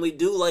then can we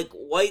do like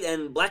white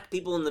and black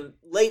people in the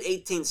late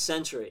 18th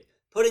century,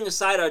 putting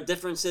aside our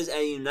differences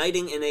and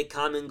uniting in a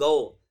common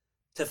goal.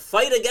 To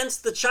fight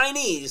against the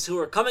Chinese who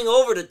are coming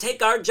over to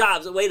take our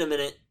jobs. Wait a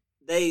minute.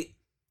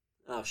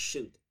 Oh,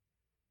 shoot.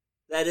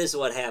 That is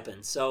what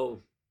happened.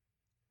 So,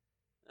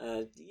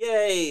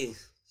 yay,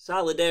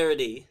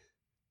 solidarity.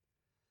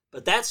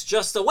 But that's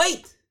just a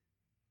wait.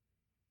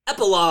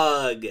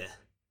 Epilogue.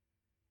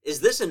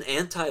 Is this an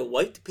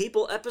anti-white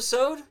people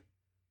episode?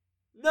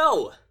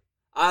 No.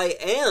 I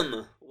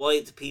am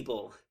white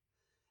people.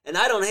 And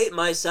I don't hate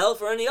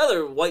myself or any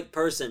other white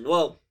person.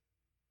 Well,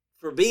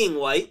 for being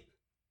white.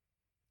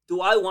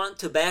 Do I want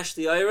to bash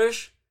the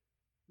Irish?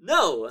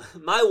 No.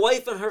 My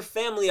wife and her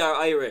family are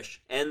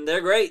Irish, and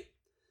they're great.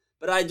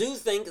 But I do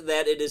think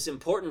that it is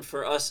important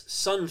for us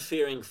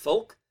sun-fearing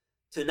folk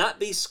to not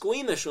be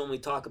squeamish when we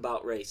talk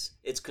about race,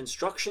 its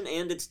construction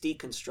and its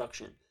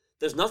deconstruction.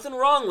 There's nothing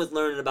wrong with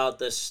learning about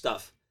this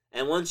stuff.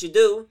 And once you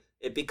do,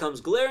 it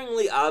becomes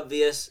glaringly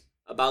obvious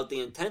about the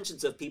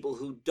intentions of people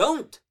who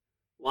don't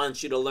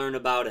want you to learn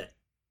about it.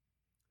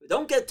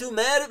 Don't get too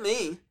mad at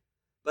me,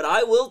 but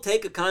I will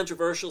take a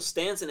controversial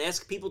stance and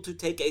ask people to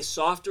take a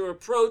softer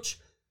approach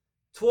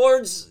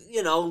towards,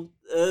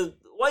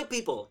 white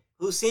people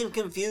who seem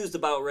confused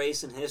about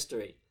race and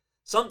history.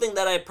 Something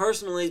that I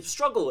personally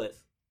struggle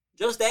with.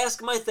 Just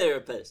ask my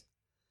therapist.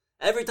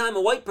 Every time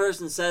a white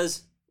person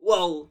says,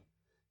 well,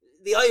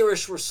 the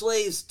Irish were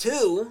slaves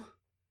too,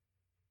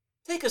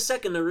 take a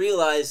second to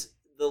realize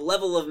the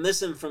level of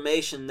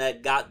misinformation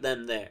that got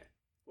them there.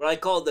 What I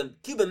call the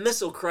Cuban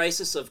Missile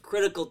Crisis of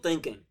critical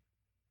thinking.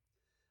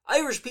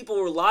 Irish people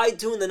were lied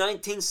to in the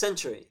 19th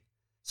century,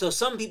 so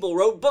some people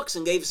wrote books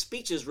and gave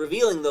speeches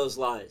revealing those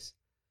lies.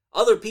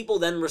 Other people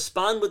then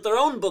respond with their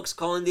own books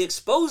calling the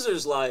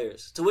exposers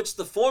liars, to which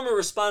the former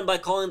respond by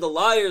calling the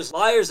liars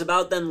liars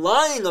about them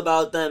lying,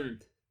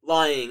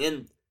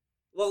 and,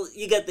 well,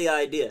 you get the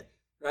idea.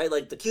 Right,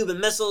 like the Cuban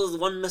Missile is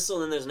one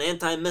missile, and there's an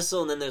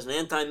anti-missile, and then there's an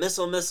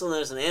anti-missile missile, and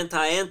there's an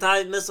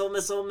anti-anti-missile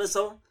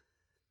missile.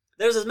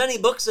 There's as many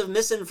books of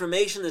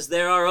misinformation as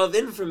there are of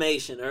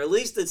information, or at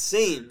least it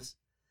seems.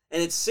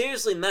 And it's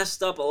seriously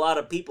messed up a lot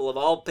of people of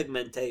all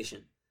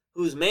pigmentation,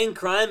 whose main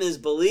crime is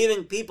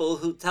believing people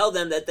who tell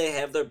them that they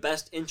have their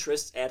best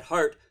interests at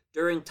heart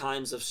during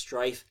times of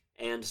strife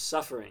and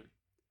suffering.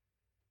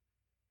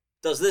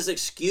 Does this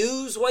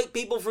excuse white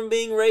people from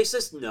being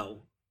racist?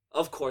 No,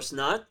 of course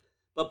not.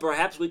 But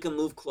perhaps we can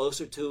move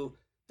closer to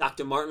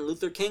Dr. Martin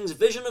Luther King's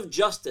vision of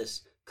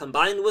justice,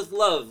 combined with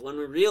love, when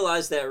we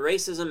realize that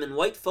racism in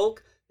white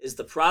folk is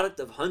the product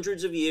of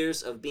hundreds of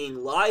years of being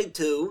lied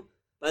to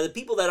by the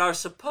people that are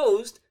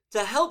supposed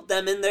to help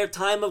them in their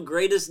time of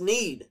greatest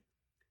need.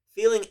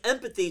 Feeling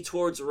empathy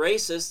towards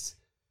racists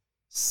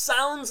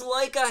sounds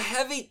like a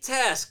heavy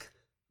task.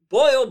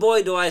 Boy, oh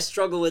boy, do I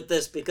struggle with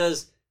this,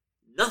 because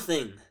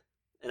nothing,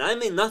 and I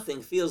mean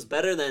nothing, feels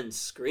better than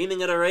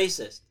screaming at a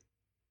racist.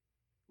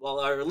 Well,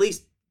 or at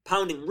least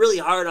pounding really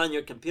hard on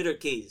your computer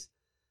keys.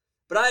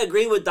 But I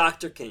agree with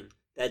Dr. King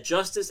that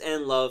justice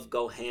and love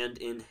go hand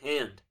in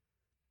hand.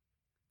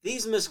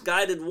 These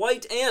misguided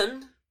white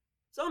and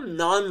some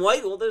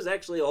non-white, well, there's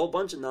actually a whole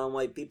bunch of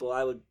non-white people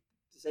I would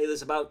say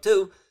this about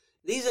too,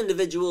 these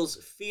individuals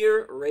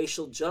fear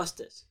racial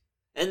justice.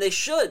 And they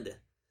should,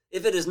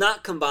 if it is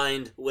not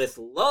combined with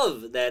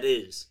love, that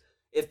is.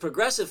 If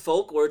progressive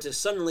folk were to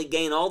suddenly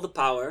gain all the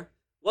power,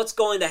 what's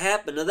going to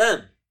happen to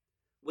them?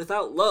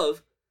 Without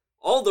love,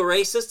 all the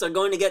racists are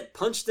going to get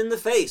punched in the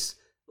face,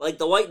 like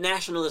the white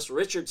nationalist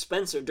Richard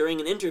Spencer during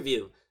an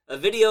interview, a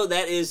video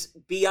that is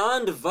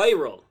beyond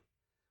viral.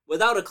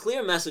 Without a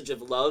clear message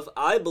of love,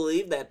 I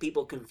believe that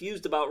people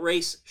confused about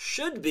race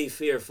should be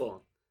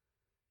fearful.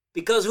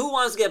 Because who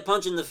wants to get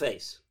punched in the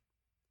face?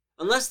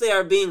 Unless they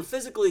are being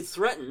physically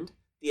threatened,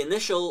 the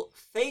initial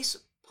face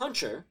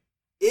puncher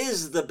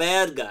is the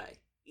bad guy,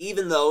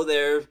 even though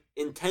their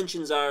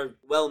intentions are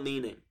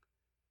well-meaning.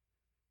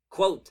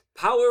 Quote,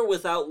 "Power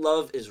without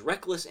love is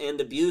reckless and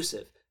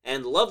abusive,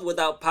 and love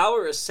without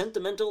power is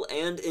sentimental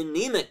and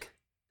anemic.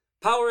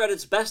 Power at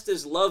its best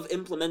is love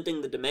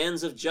implementing the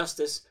demands of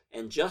justice,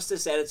 and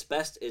justice at its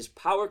best is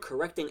power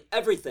correcting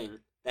everything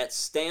that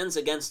stands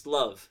against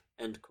love,"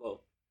 end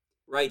quote,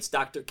 writes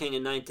Dr. King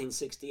in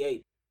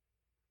 1968.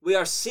 We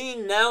are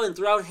seeing now and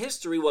throughout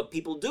history what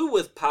people do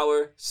with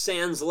power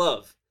sans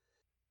love.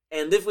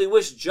 And if we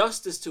wish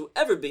justice to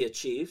ever be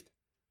achieved,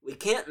 we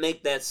can't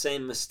make that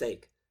same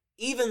mistake.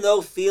 Even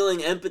though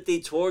feeling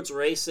empathy towards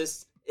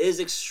racists is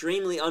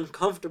extremely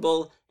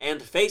uncomfortable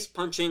and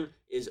face-punching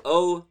is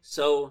oh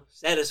so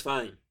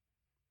satisfying.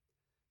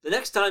 The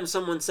next time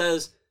someone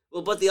says,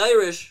 "Well, but the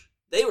Irish,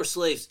 they were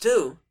slaves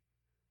too,"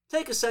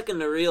 take a second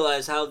to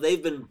realize how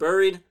they've been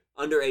buried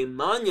under a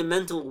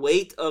monumental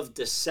weight of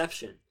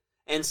deception,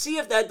 and see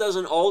if that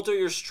doesn't alter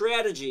your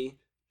strategy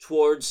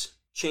towards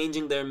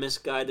changing their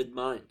misguided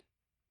mind.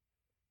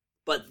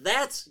 But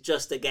that's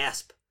just a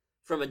gasp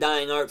from a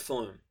dying art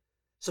form.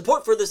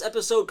 Support for this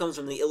episode comes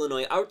from the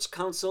Illinois Arts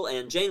Council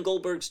and Jane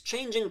Goldberg's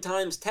Changing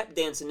Times Tap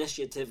Dance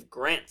Initiative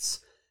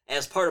grants,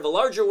 as part of a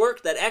larger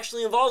work that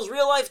actually involves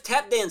real-life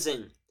tap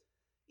dancing.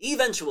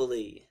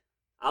 Eventually.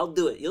 I'll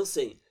do it, you'll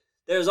see.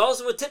 There's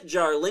also a tip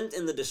jar linked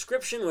in the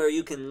description where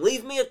you can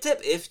leave me a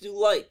tip if you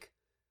like.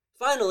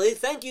 Finally,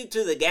 thank you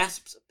to the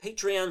GASP's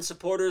Patreon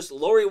supporters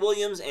Lori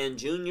Williams and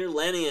Junior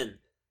Lannion.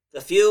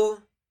 The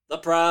few, the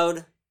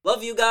proud,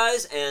 love you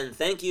guys, and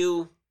thank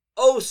you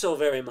oh so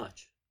very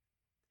much.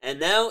 And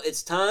now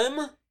it's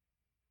time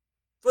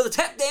for the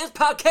Tap Dance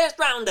Podcast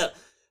Roundup.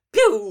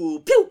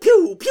 Pew, pew,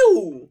 pew,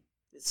 pew.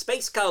 It's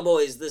Space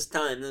Cowboys this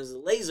time. There's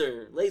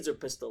laser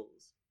pistols.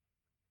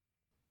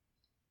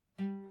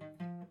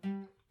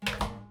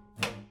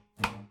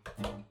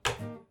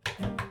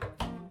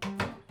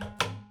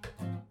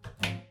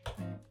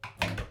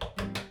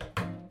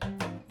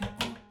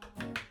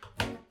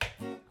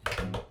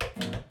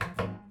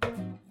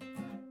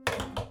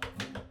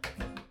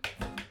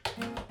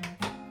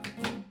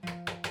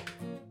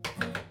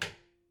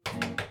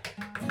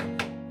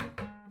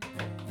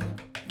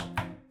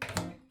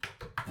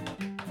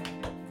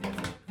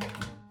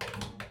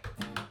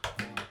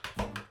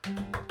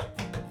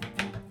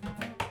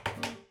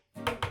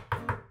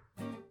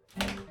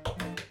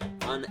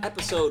 On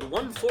episode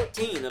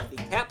 114 of the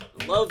Tap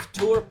Love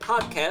Tour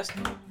podcast,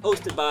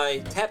 hosted by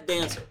Tap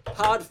Dance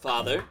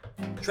Podfather,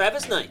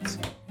 Travis Knights,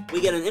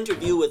 we get an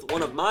interview with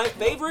one of my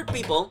favorite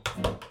people,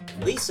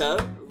 Lisa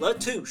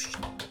Latouche,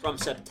 from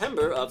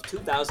September of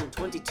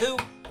 2022,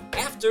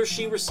 after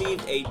she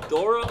received a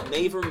Dora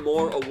Maver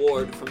Moore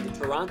Award from the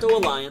Toronto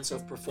Alliance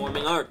of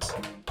Performing Arts.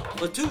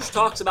 Latouche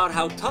talks about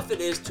how tough it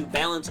is to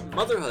balance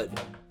motherhood,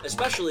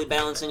 especially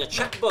balancing a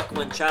checkbook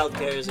when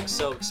childcare is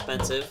so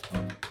expensive,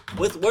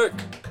 with work,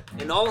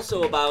 and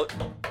also about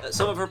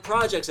some of her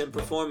projects and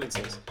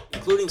performances,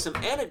 including some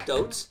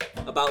anecdotes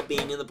about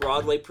being in the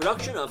Broadway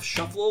production of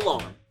Shuffle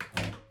Along.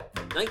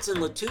 Knights and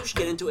Latouche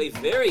get into a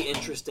very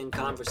interesting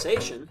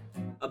conversation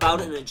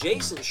about an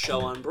adjacent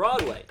show on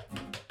Broadway,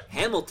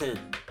 Hamilton.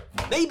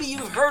 Maybe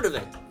you've heard of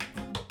it.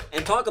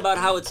 And talk about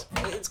how it's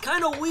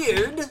kind of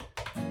weird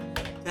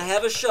to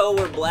have a show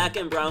where black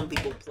and brown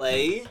people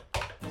play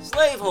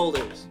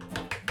slaveholders.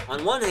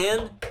 On one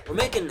hand, we're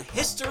making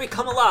history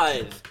come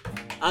alive.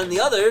 On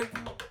the other,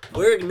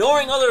 we're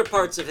ignoring other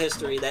parts of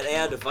history that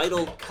add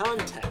vital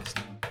context.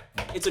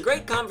 It's a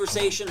great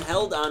conversation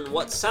held on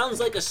what sounds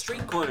like a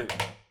street corner,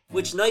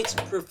 which Knights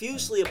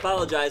profusely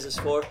apologizes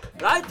for,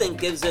 but I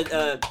think gives it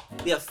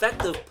the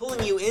effect of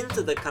pulling you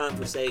into the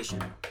conversation,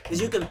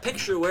 because you can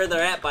picture where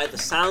they're at by the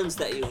sounds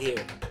that you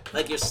hear,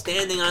 like you're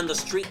standing on the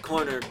street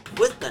corner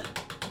with them.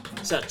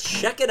 So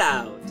check it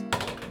out.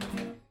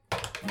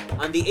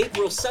 On the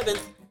April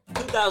 7th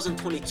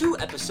 2022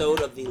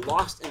 episode of the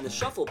Lost in the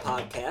Shuffle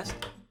podcast,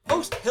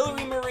 host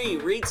Hillary Marie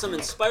reads some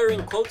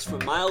inspiring quotes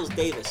from Miles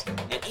Davis,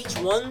 and each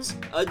one's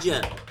a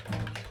gem.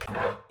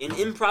 In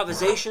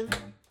improvisation,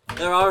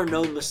 there are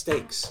no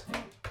mistakes,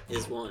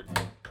 is one.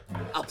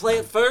 I'll play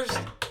it first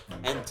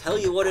and tell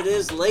you what it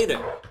is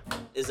later,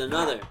 is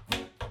another.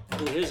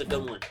 Ooh, here's a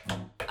good one.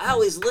 I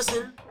always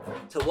listen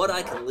to what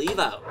I can leave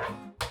out.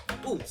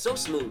 Ooh, so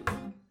smooth.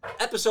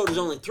 Episode is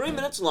only 3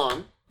 minutes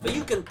long, but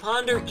you can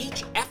ponder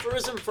each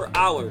aphorism for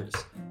hours.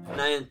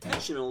 And I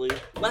intentionally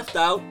left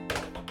out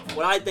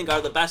what I think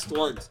are the best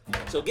ones.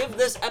 So give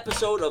this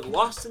episode of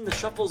Lost in the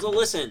Shuffles a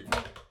listen.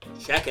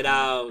 Check it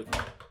out.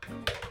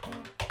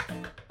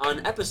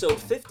 On episode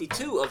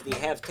 52 of the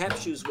Have Tap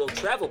Shoes Will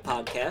Travel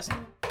podcast,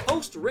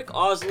 host Rick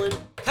Auslin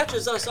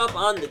catches us up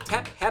on the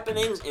tap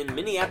happenings in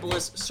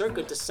Minneapolis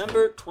circa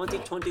December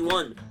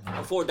 2021,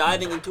 before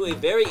diving into a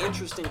very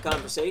interesting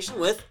conversation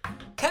with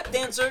tap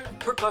dancer,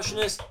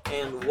 percussionist,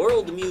 and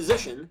world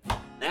musician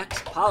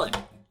Max Pollock.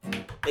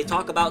 They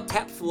talk about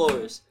tap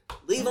floors,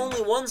 leave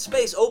only one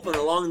space open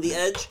along the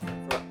edge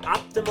for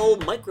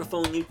optimal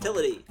microphone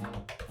utility,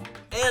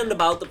 and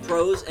about the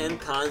pros and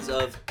cons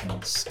of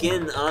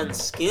skin on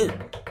skin.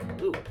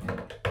 Ooh.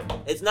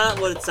 It's not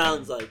what it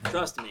sounds like,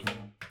 trust me.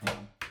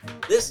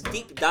 This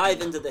deep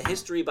dive into the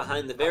history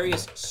behind the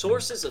various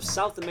sources of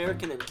South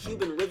American and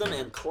Cuban rhythm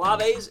and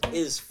claves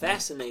is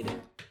fascinating.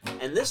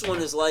 And this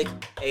one is like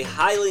a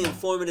highly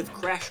informative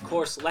crash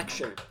course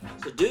lecture.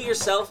 So do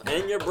yourself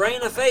and your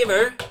brain a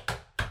favor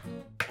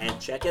and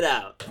check it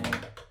out.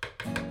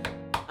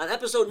 On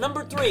episode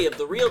number 3 of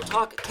the Real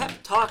Talk Tap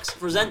Talks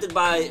presented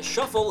by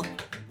Shuffle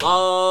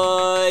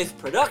Live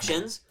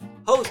Productions,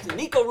 host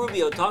Nico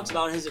Rubio talks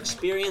about his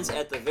experience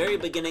at the very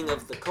beginning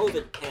of the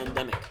COVID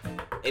pandemic.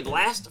 A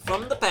blast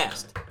from the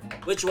past,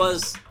 which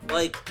was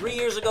like 3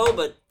 years ago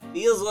but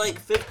feels like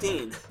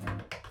 15.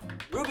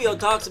 Rubio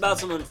talks about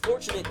some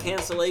unfortunate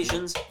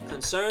cancellations,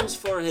 concerns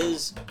for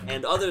his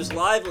and others'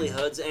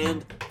 livelihoods,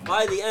 and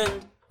by the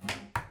end,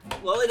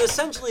 well, it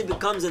essentially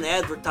becomes an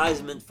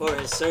advertisement for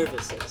his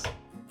services.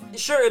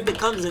 Sure, it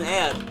becomes an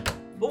ad,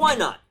 but why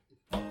not?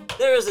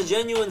 There is a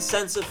genuine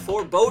sense of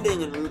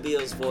foreboding in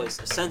Rubio's voice,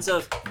 a sense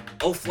of,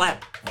 oh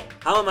flap,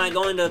 how am I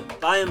going to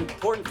buy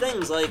important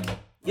things like,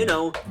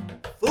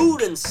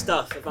 food and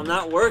stuff if I'm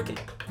not working?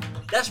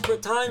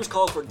 Desperate times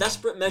call for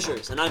desperate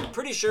measures, and I'm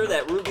pretty sure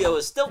that Rubio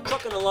is still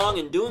trucking along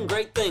and doing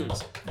great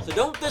things. So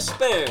don't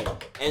despair,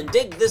 and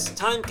dig this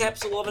time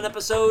capsule of an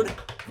episode.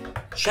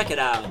 Check it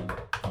out.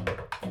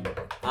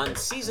 On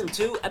Season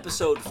 2,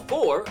 Episode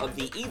 4 of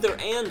the Either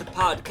And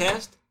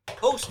podcast,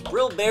 host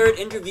Brill Barrett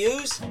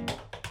interviews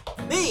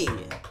me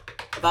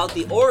about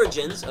the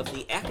origins of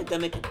the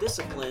academic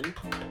discipline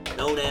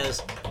known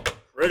as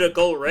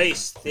critical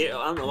race theory.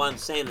 I don't know why I'm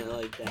saying it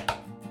like that.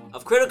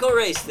 Of critical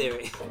race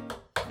theory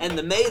and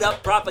the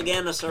made-up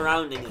propaganda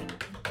surrounding it.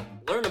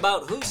 Learn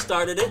about who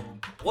started it,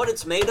 what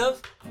it's made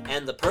of,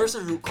 and the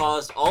person who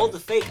caused all the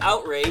fake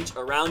outrage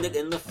around it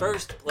in the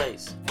first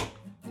place.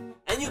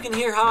 And you can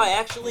hear how I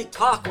actually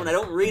talk when I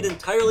don't read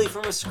entirely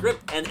from a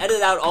script and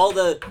edit out all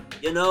the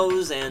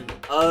you-knows and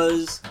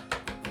uhs.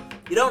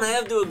 You don't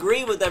have to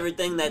agree with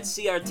everything that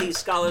CRT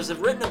scholars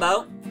have written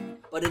about,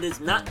 but it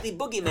is not the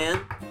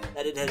boogeyman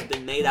that it has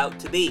been made out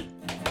to be.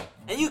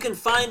 And you can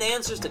find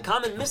answers to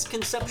common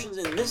misconceptions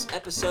in this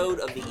episode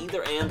of the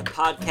Either And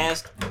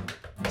podcast,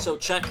 so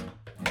check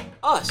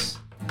us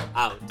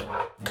out.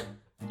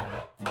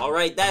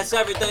 Alright, that's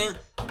everything.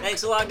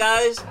 Thanks a lot,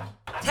 guys.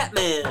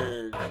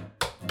 Tapman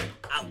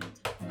out.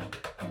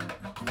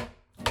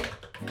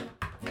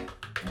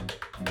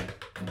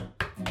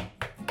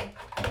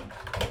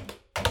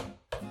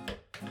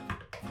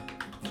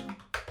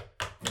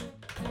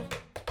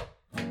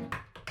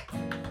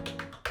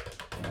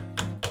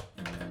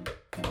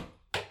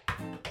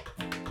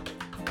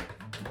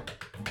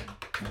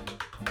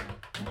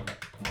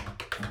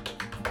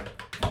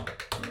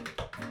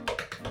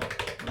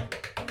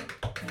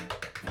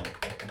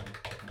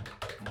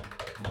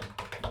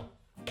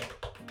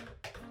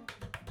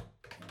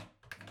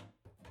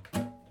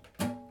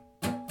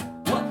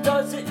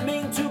 Does it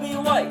mean to be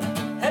white?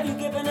 Have you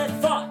given it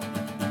thought?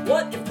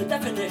 What if the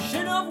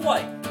definition of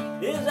white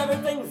is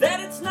everything that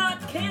it's not?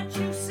 Can't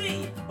you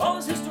see? All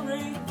this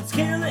history is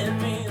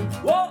killing me.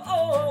 Whoa,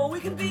 oh, we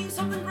can be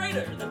something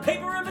greater than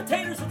paper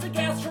imitators. It's a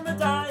gas from a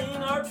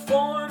dying art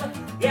form.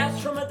 Gas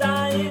from a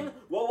dying.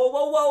 Whoa, whoa,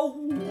 whoa, whoa,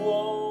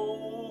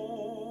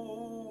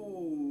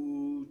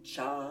 whoa.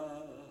 Cha.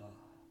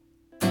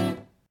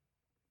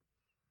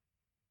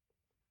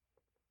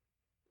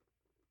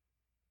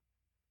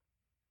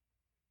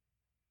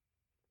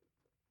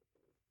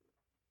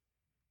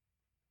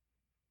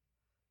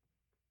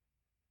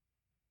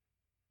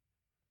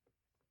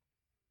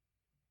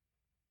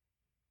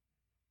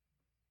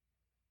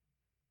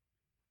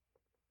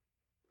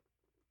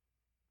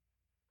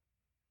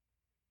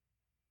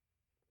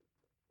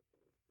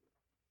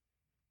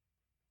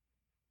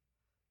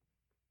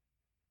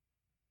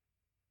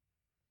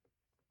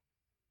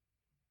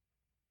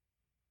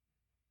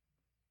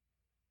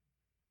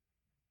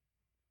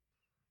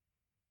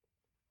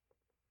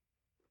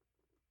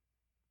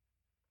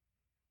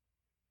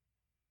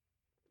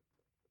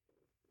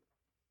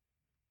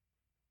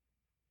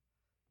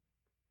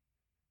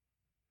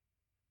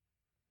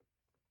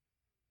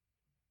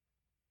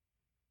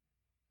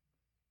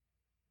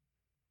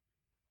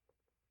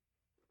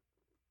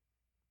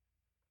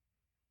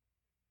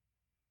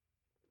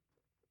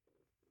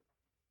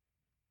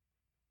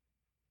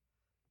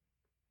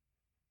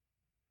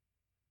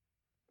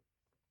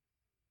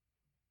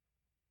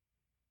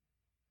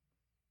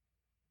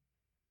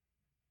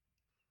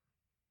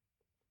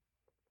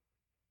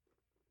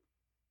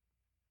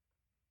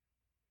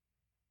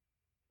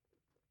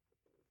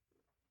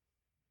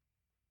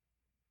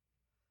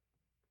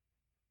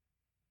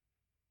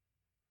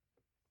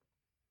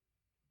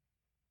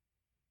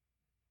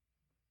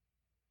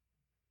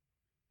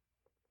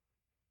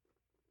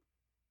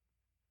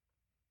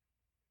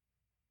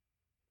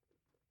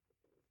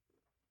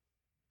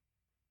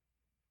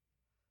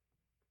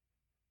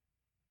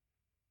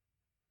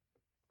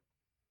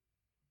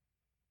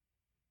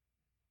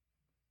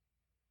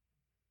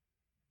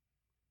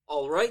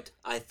 All right,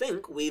 I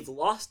think we've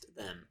lost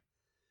them.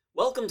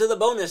 Welcome to the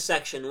bonus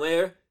section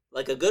where,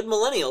 like a good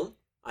millennial,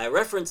 I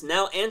reference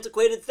now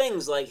antiquated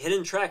things like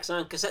hidden tracks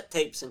on cassette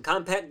tapes and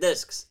compact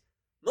discs.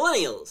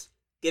 Millennials,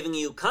 giving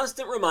you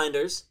constant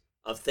reminders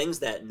of things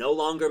that no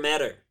longer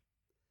matter.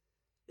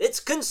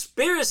 It's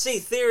conspiracy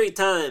theory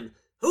time!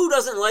 Who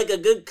doesn't like a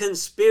good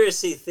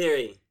conspiracy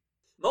theory?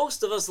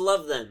 Most of us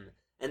love them,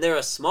 and they're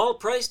a small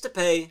price to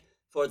pay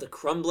for the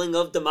crumbling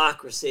of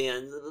democracy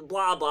and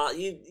blah blah,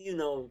 you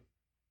know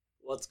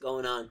what's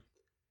going on.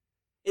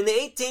 In the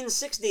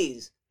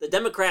 1860s, the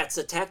Democrats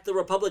attacked the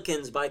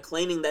Republicans by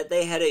claiming that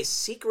they had a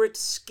secret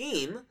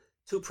scheme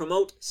to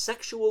promote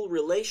sexual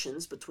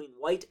relations between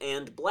white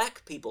and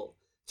black people,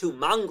 to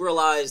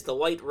mongrelize the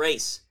white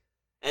race,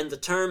 and the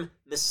term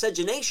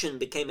miscegenation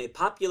became a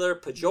popular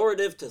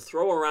pejorative to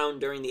throw around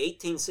during the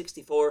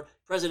 1864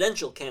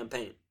 presidential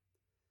campaign.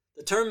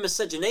 The term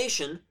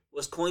miscegenation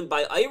was coined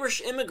by Irish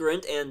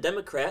immigrant and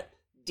Democrat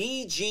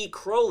D.G.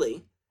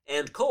 Crowley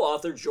and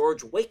co-author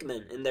George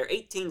Wakeman in their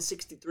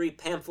 1863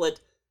 pamphlet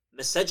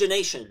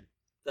Miscegenation,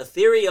 the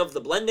Theory of the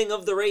Blending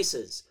of the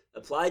Races,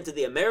 applied to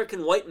the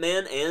American white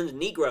man and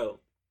Negro.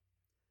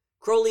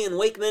 Crowley and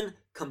Wakeman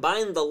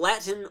combined the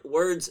Latin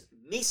words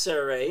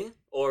miscere,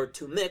 or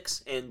to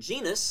mix, and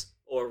genus,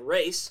 or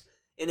race,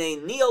 in a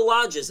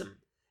neologism,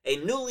 a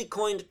newly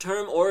coined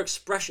term or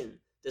expression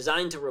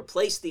designed to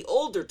replace the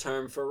older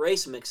term for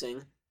race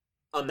mixing,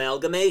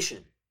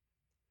 amalgamation.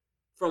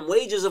 From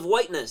Wages of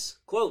Whiteness,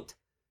 quote,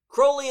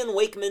 Crowley and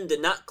Wakeman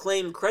did not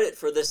claim credit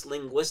for this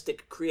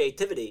linguistic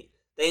creativity.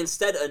 They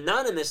instead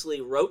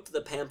anonymously wrote the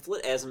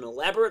pamphlet as an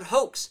elaborate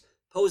hoax,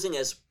 posing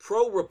as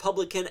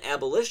pro-Republican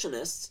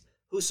abolitionists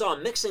who saw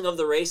mixing of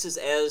the races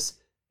as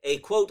a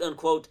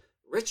quote-unquote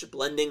rich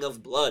blending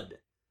of blood.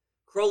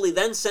 Crowley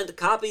then sent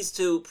copies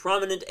to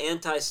prominent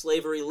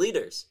anti-slavery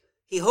leaders.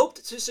 He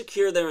hoped to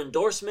secure their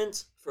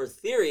endorsements for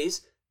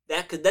theories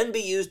that could then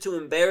be used to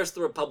embarrass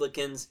the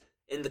Republicans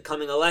in the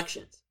coming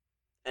elections.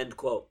 End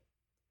quote.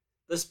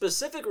 The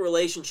specific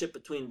relationship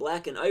between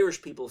black and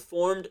Irish people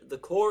formed the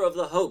core of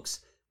the hoax,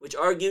 which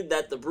argued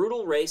that the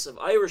brutal race of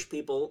Irish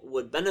people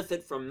would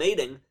benefit from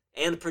mating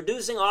and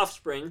producing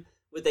offspring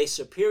with a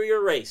superior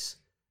race,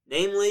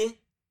 namely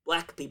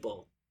black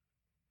people.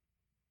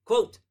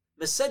 Quote,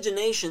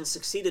 miscegenation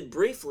succeeded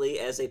briefly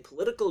as a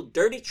political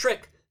dirty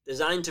trick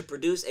designed to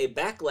produce a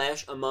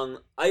backlash among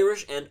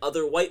Irish and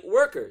other white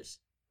workers,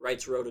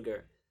 writes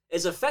Roediger.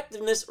 Its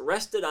effectiveness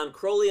rested on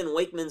Crowley and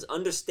Wakeman's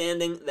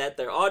understanding that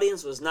their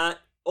audience was not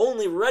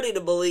only ready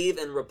to believe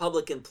in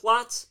Republican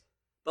plots,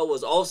 but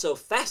was also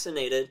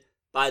fascinated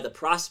by the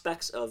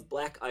prospects of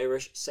black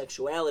Irish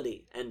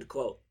sexuality, end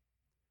quote.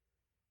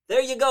 There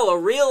you go, a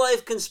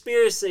real-life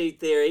conspiracy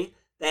theory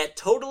that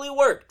totally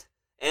worked,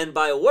 and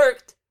by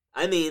worked,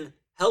 I mean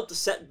helped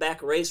set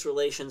back race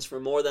relations for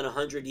more than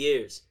 100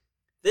 years.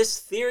 This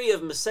theory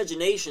of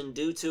miscegenation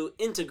due to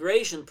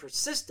integration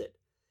persisted.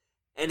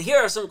 And here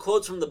are some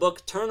quotes from the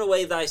book Turn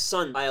Away Thy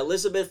Son by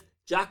Elizabeth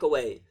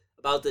Jockaway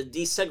about the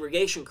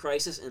desegregation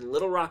crisis in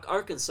Little Rock,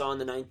 Arkansas in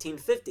the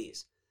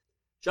 1950s.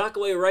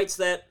 Jockaway writes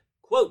that,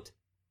 quote,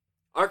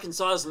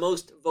 Arkansas's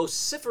most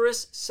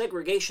vociferous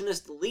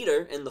segregationist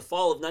leader in the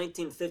fall of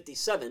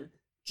 1957,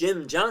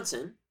 Jim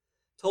Johnson,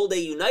 told a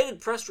United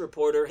Press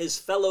reporter his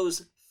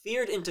fellows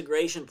feared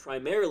integration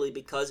primarily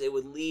because it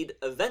would lead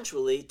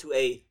eventually to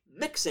a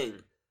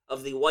mixing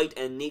of the white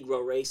and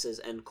Negro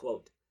races, end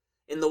quote.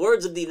 In the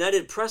words of the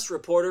United Press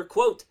reporter,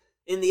 quote,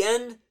 in the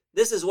end,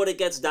 this is what it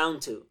gets down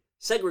to.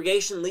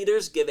 Segregation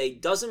leaders give a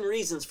dozen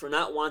reasons for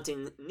not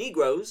wanting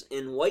Negroes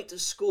in white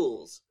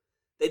schools.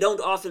 They don't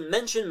often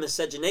mention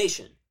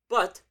miscegenation,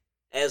 but,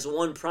 as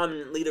one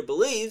prominent leader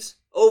believes,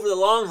 over the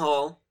long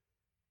haul,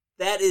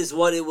 that is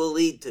what it will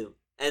lead to,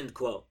 end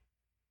quote.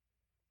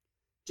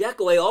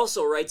 Jockaway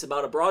also writes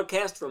about a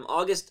broadcast from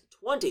August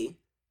 20,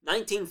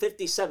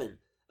 1957,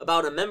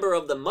 about a member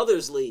of the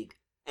Mothers League,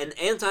 an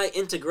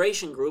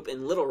anti-integration group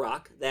in Little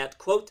Rock that,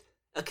 quote,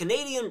 a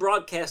Canadian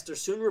broadcaster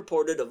soon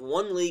reported of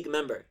one league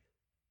member.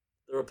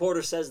 The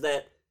reporter says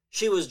that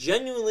she was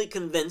genuinely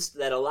convinced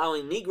that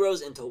allowing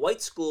Negroes into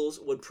white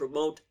schools would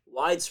promote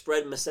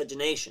widespread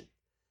miscegenation,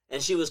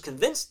 and she was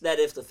convinced that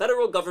if the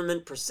federal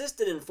government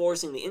persisted in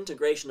forcing the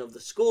integration of the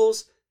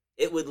schools,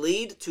 it would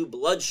lead to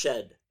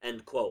bloodshed,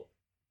 end quote.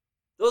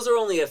 Those are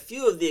only a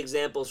few of the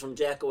examples from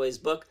Jockaway's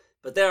book,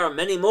 but there are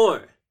many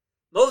more.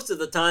 Most of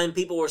the time,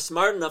 people were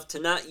smart enough to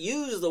not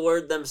use the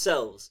word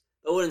themselves,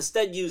 but would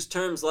instead use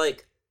terms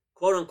like,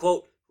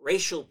 quote-unquote,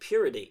 racial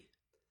purity,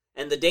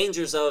 and the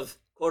dangers of,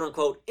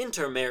 quote-unquote,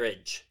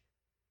 intermarriage.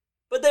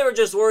 But they were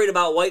just worried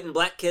about white and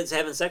black kids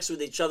having sex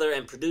with each other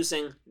and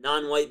producing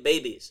non-white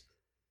babies.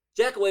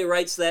 Jockaway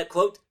writes that,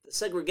 quote, the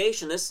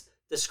segregationists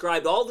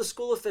described all the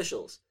school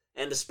officials,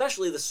 and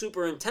especially the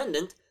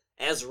superintendent,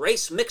 as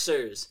race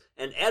mixers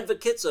and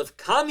advocates of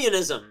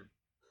communism.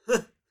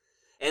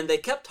 And they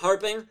kept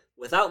harping,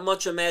 without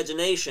much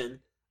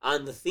imagination,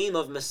 on the theme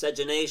of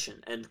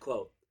miscegenation, end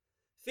quote.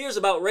 Fears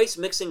about race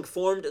mixing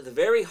formed the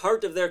very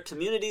heart of their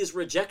community's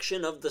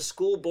rejection of the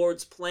school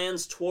board's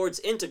plans towards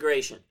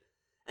integration,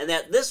 and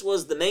that this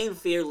was the main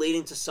fear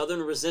leading to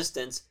Southern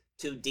resistance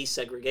to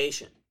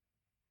desegregation.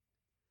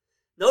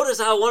 Notice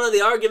how one of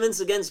the arguments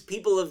against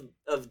people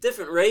of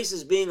different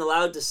races being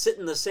allowed to sit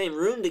in the same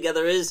room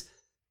together is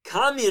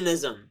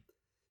communism.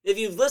 If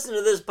you've listened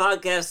to this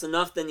podcast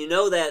enough, then you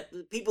know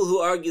that people who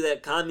argue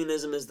that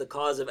communism is the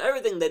cause of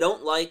everything they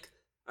don't like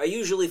are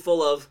usually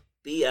full of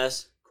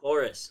BS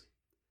chorus.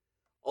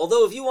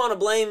 Although if you want to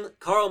blame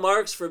Karl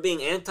Marx for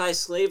being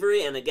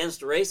anti-slavery and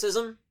against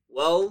racism,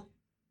 well,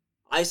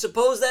 I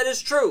suppose that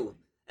is true,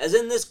 as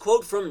in this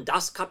quote from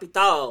Das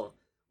Kapital,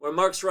 where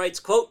Marx writes,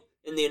 quote,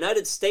 "In the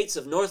United States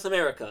of North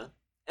America,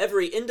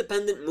 every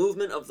independent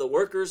movement of the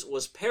workers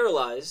was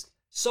paralyzed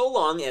so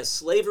long as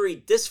slavery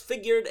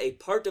disfigured a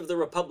part of the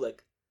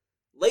republic.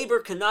 Labor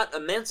cannot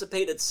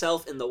emancipate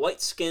itself in the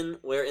white skin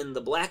where in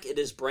the black it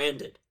is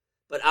branded,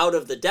 but out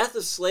of the death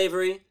of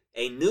slavery,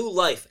 a new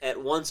life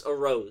at once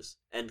arose,"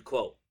 end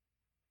quote.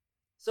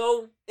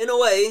 So, in a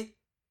way,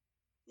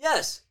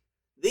 yes,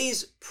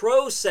 these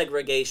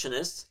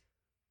pro-segregationists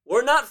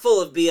were not full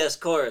of BS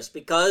chorus,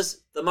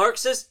 because the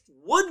Marxists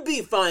would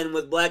be fine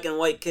with black and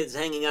white kids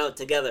hanging out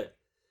together.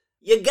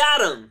 You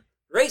got 'em!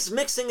 Race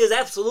mixing is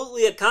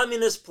absolutely a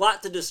communist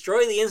plot to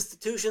destroy the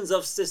institutions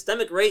of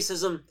systemic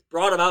racism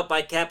brought about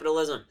by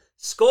capitalism.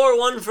 Score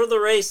one for the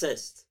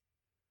racists.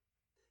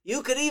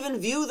 You could even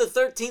view the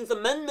 13th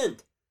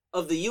Amendment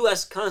of the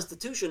U.S.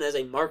 Constitution as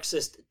a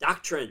Marxist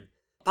doctrine.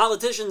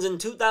 Politicians in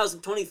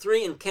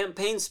 2023 in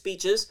campaign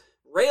speeches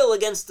rail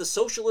against the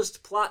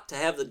socialist plot to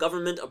have the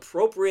government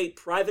appropriate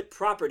private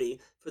property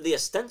for the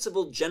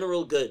ostensible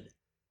general good.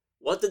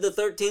 What did the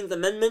 13th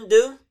Amendment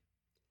do?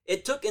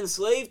 It took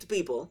enslaved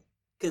people,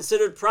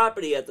 considered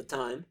property at the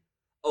time,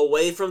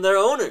 away from their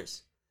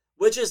owners,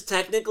 which is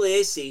technically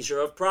a seizure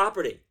of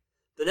property.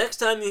 The next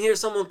time you hear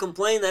someone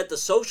complain that the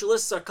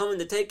socialists are coming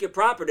to take your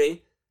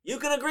property, you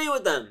can agree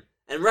with them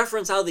and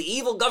reference how the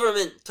evil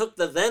government took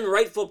the then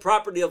rightful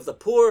property of the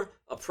poor,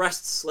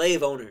 oppressed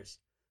slave owners,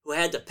 who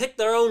had to pick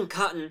their own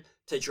cotton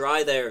to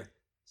dry their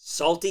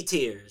salty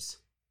tears.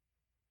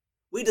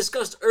 We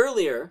discussed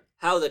earlier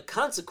how the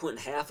consequent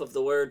half of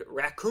the word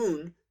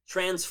raccoon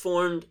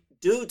transformed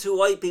due to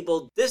white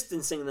people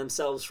distancing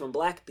themselves from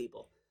black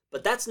people.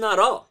 But that's not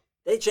all.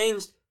 They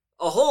changed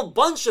a whole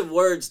bunch of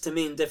words to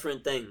mean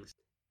different things.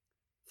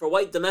 For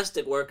white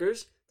domestic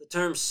workers, the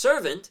term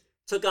servant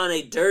took on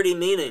a dirty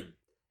meaning,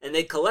 and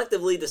they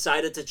collectively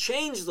decided to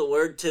change the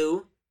word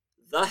to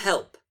the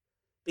help,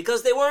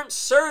 because they weren't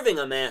serving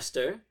a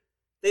master,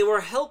 they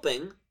were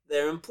helping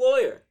their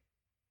employer.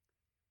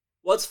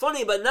 What's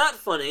funny but not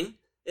funny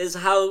is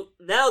how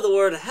now the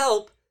word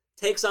help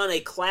takes on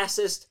a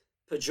classist,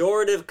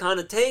 pejorative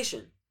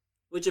connotation,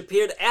 which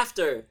appeared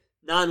after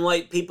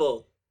non-white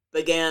people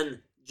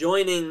began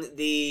joining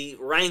the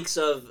ranks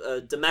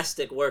of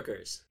domestic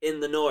workers in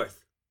the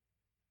North.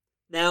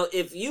 Now,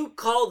 if you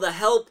call the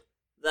help,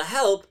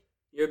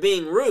 you're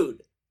being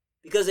rude,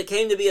 because it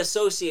came to be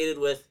associated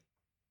with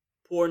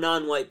poor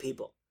non-white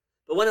people.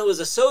 But when it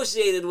was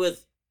associated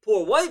with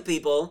poor white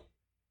people,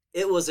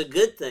 it was a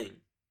good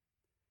thing.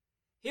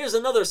 Here's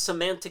another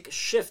semantic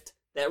shift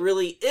that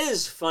really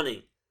is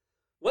funny.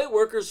 White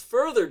workers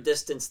further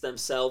distanced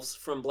themselves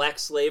from black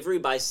slavery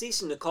by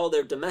ceasing to call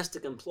their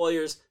domestic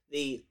employers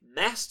the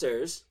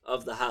masters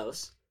of the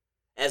house,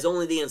 as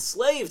only the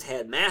enslaved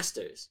had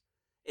masters.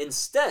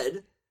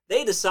 Instead,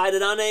 they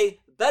decided on a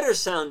better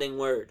sounding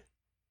word,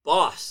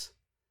 boss,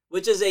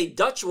 which is a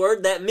Dutch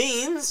word that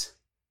means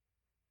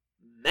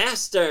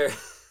master.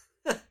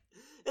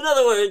 In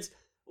other words,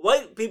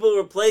 white people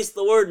replaced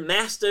the word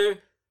master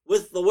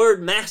with the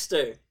word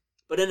master,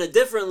 but in a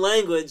different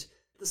language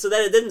so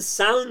that it didn't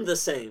sound the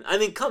same. I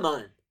mean, come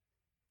on.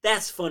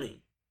 That's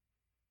funny.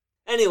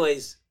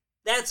 Anyways,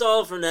 that's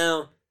all for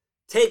now.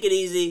 Take it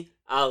easy.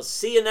 I'll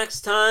see you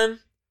next time.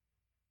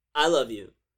 I love you.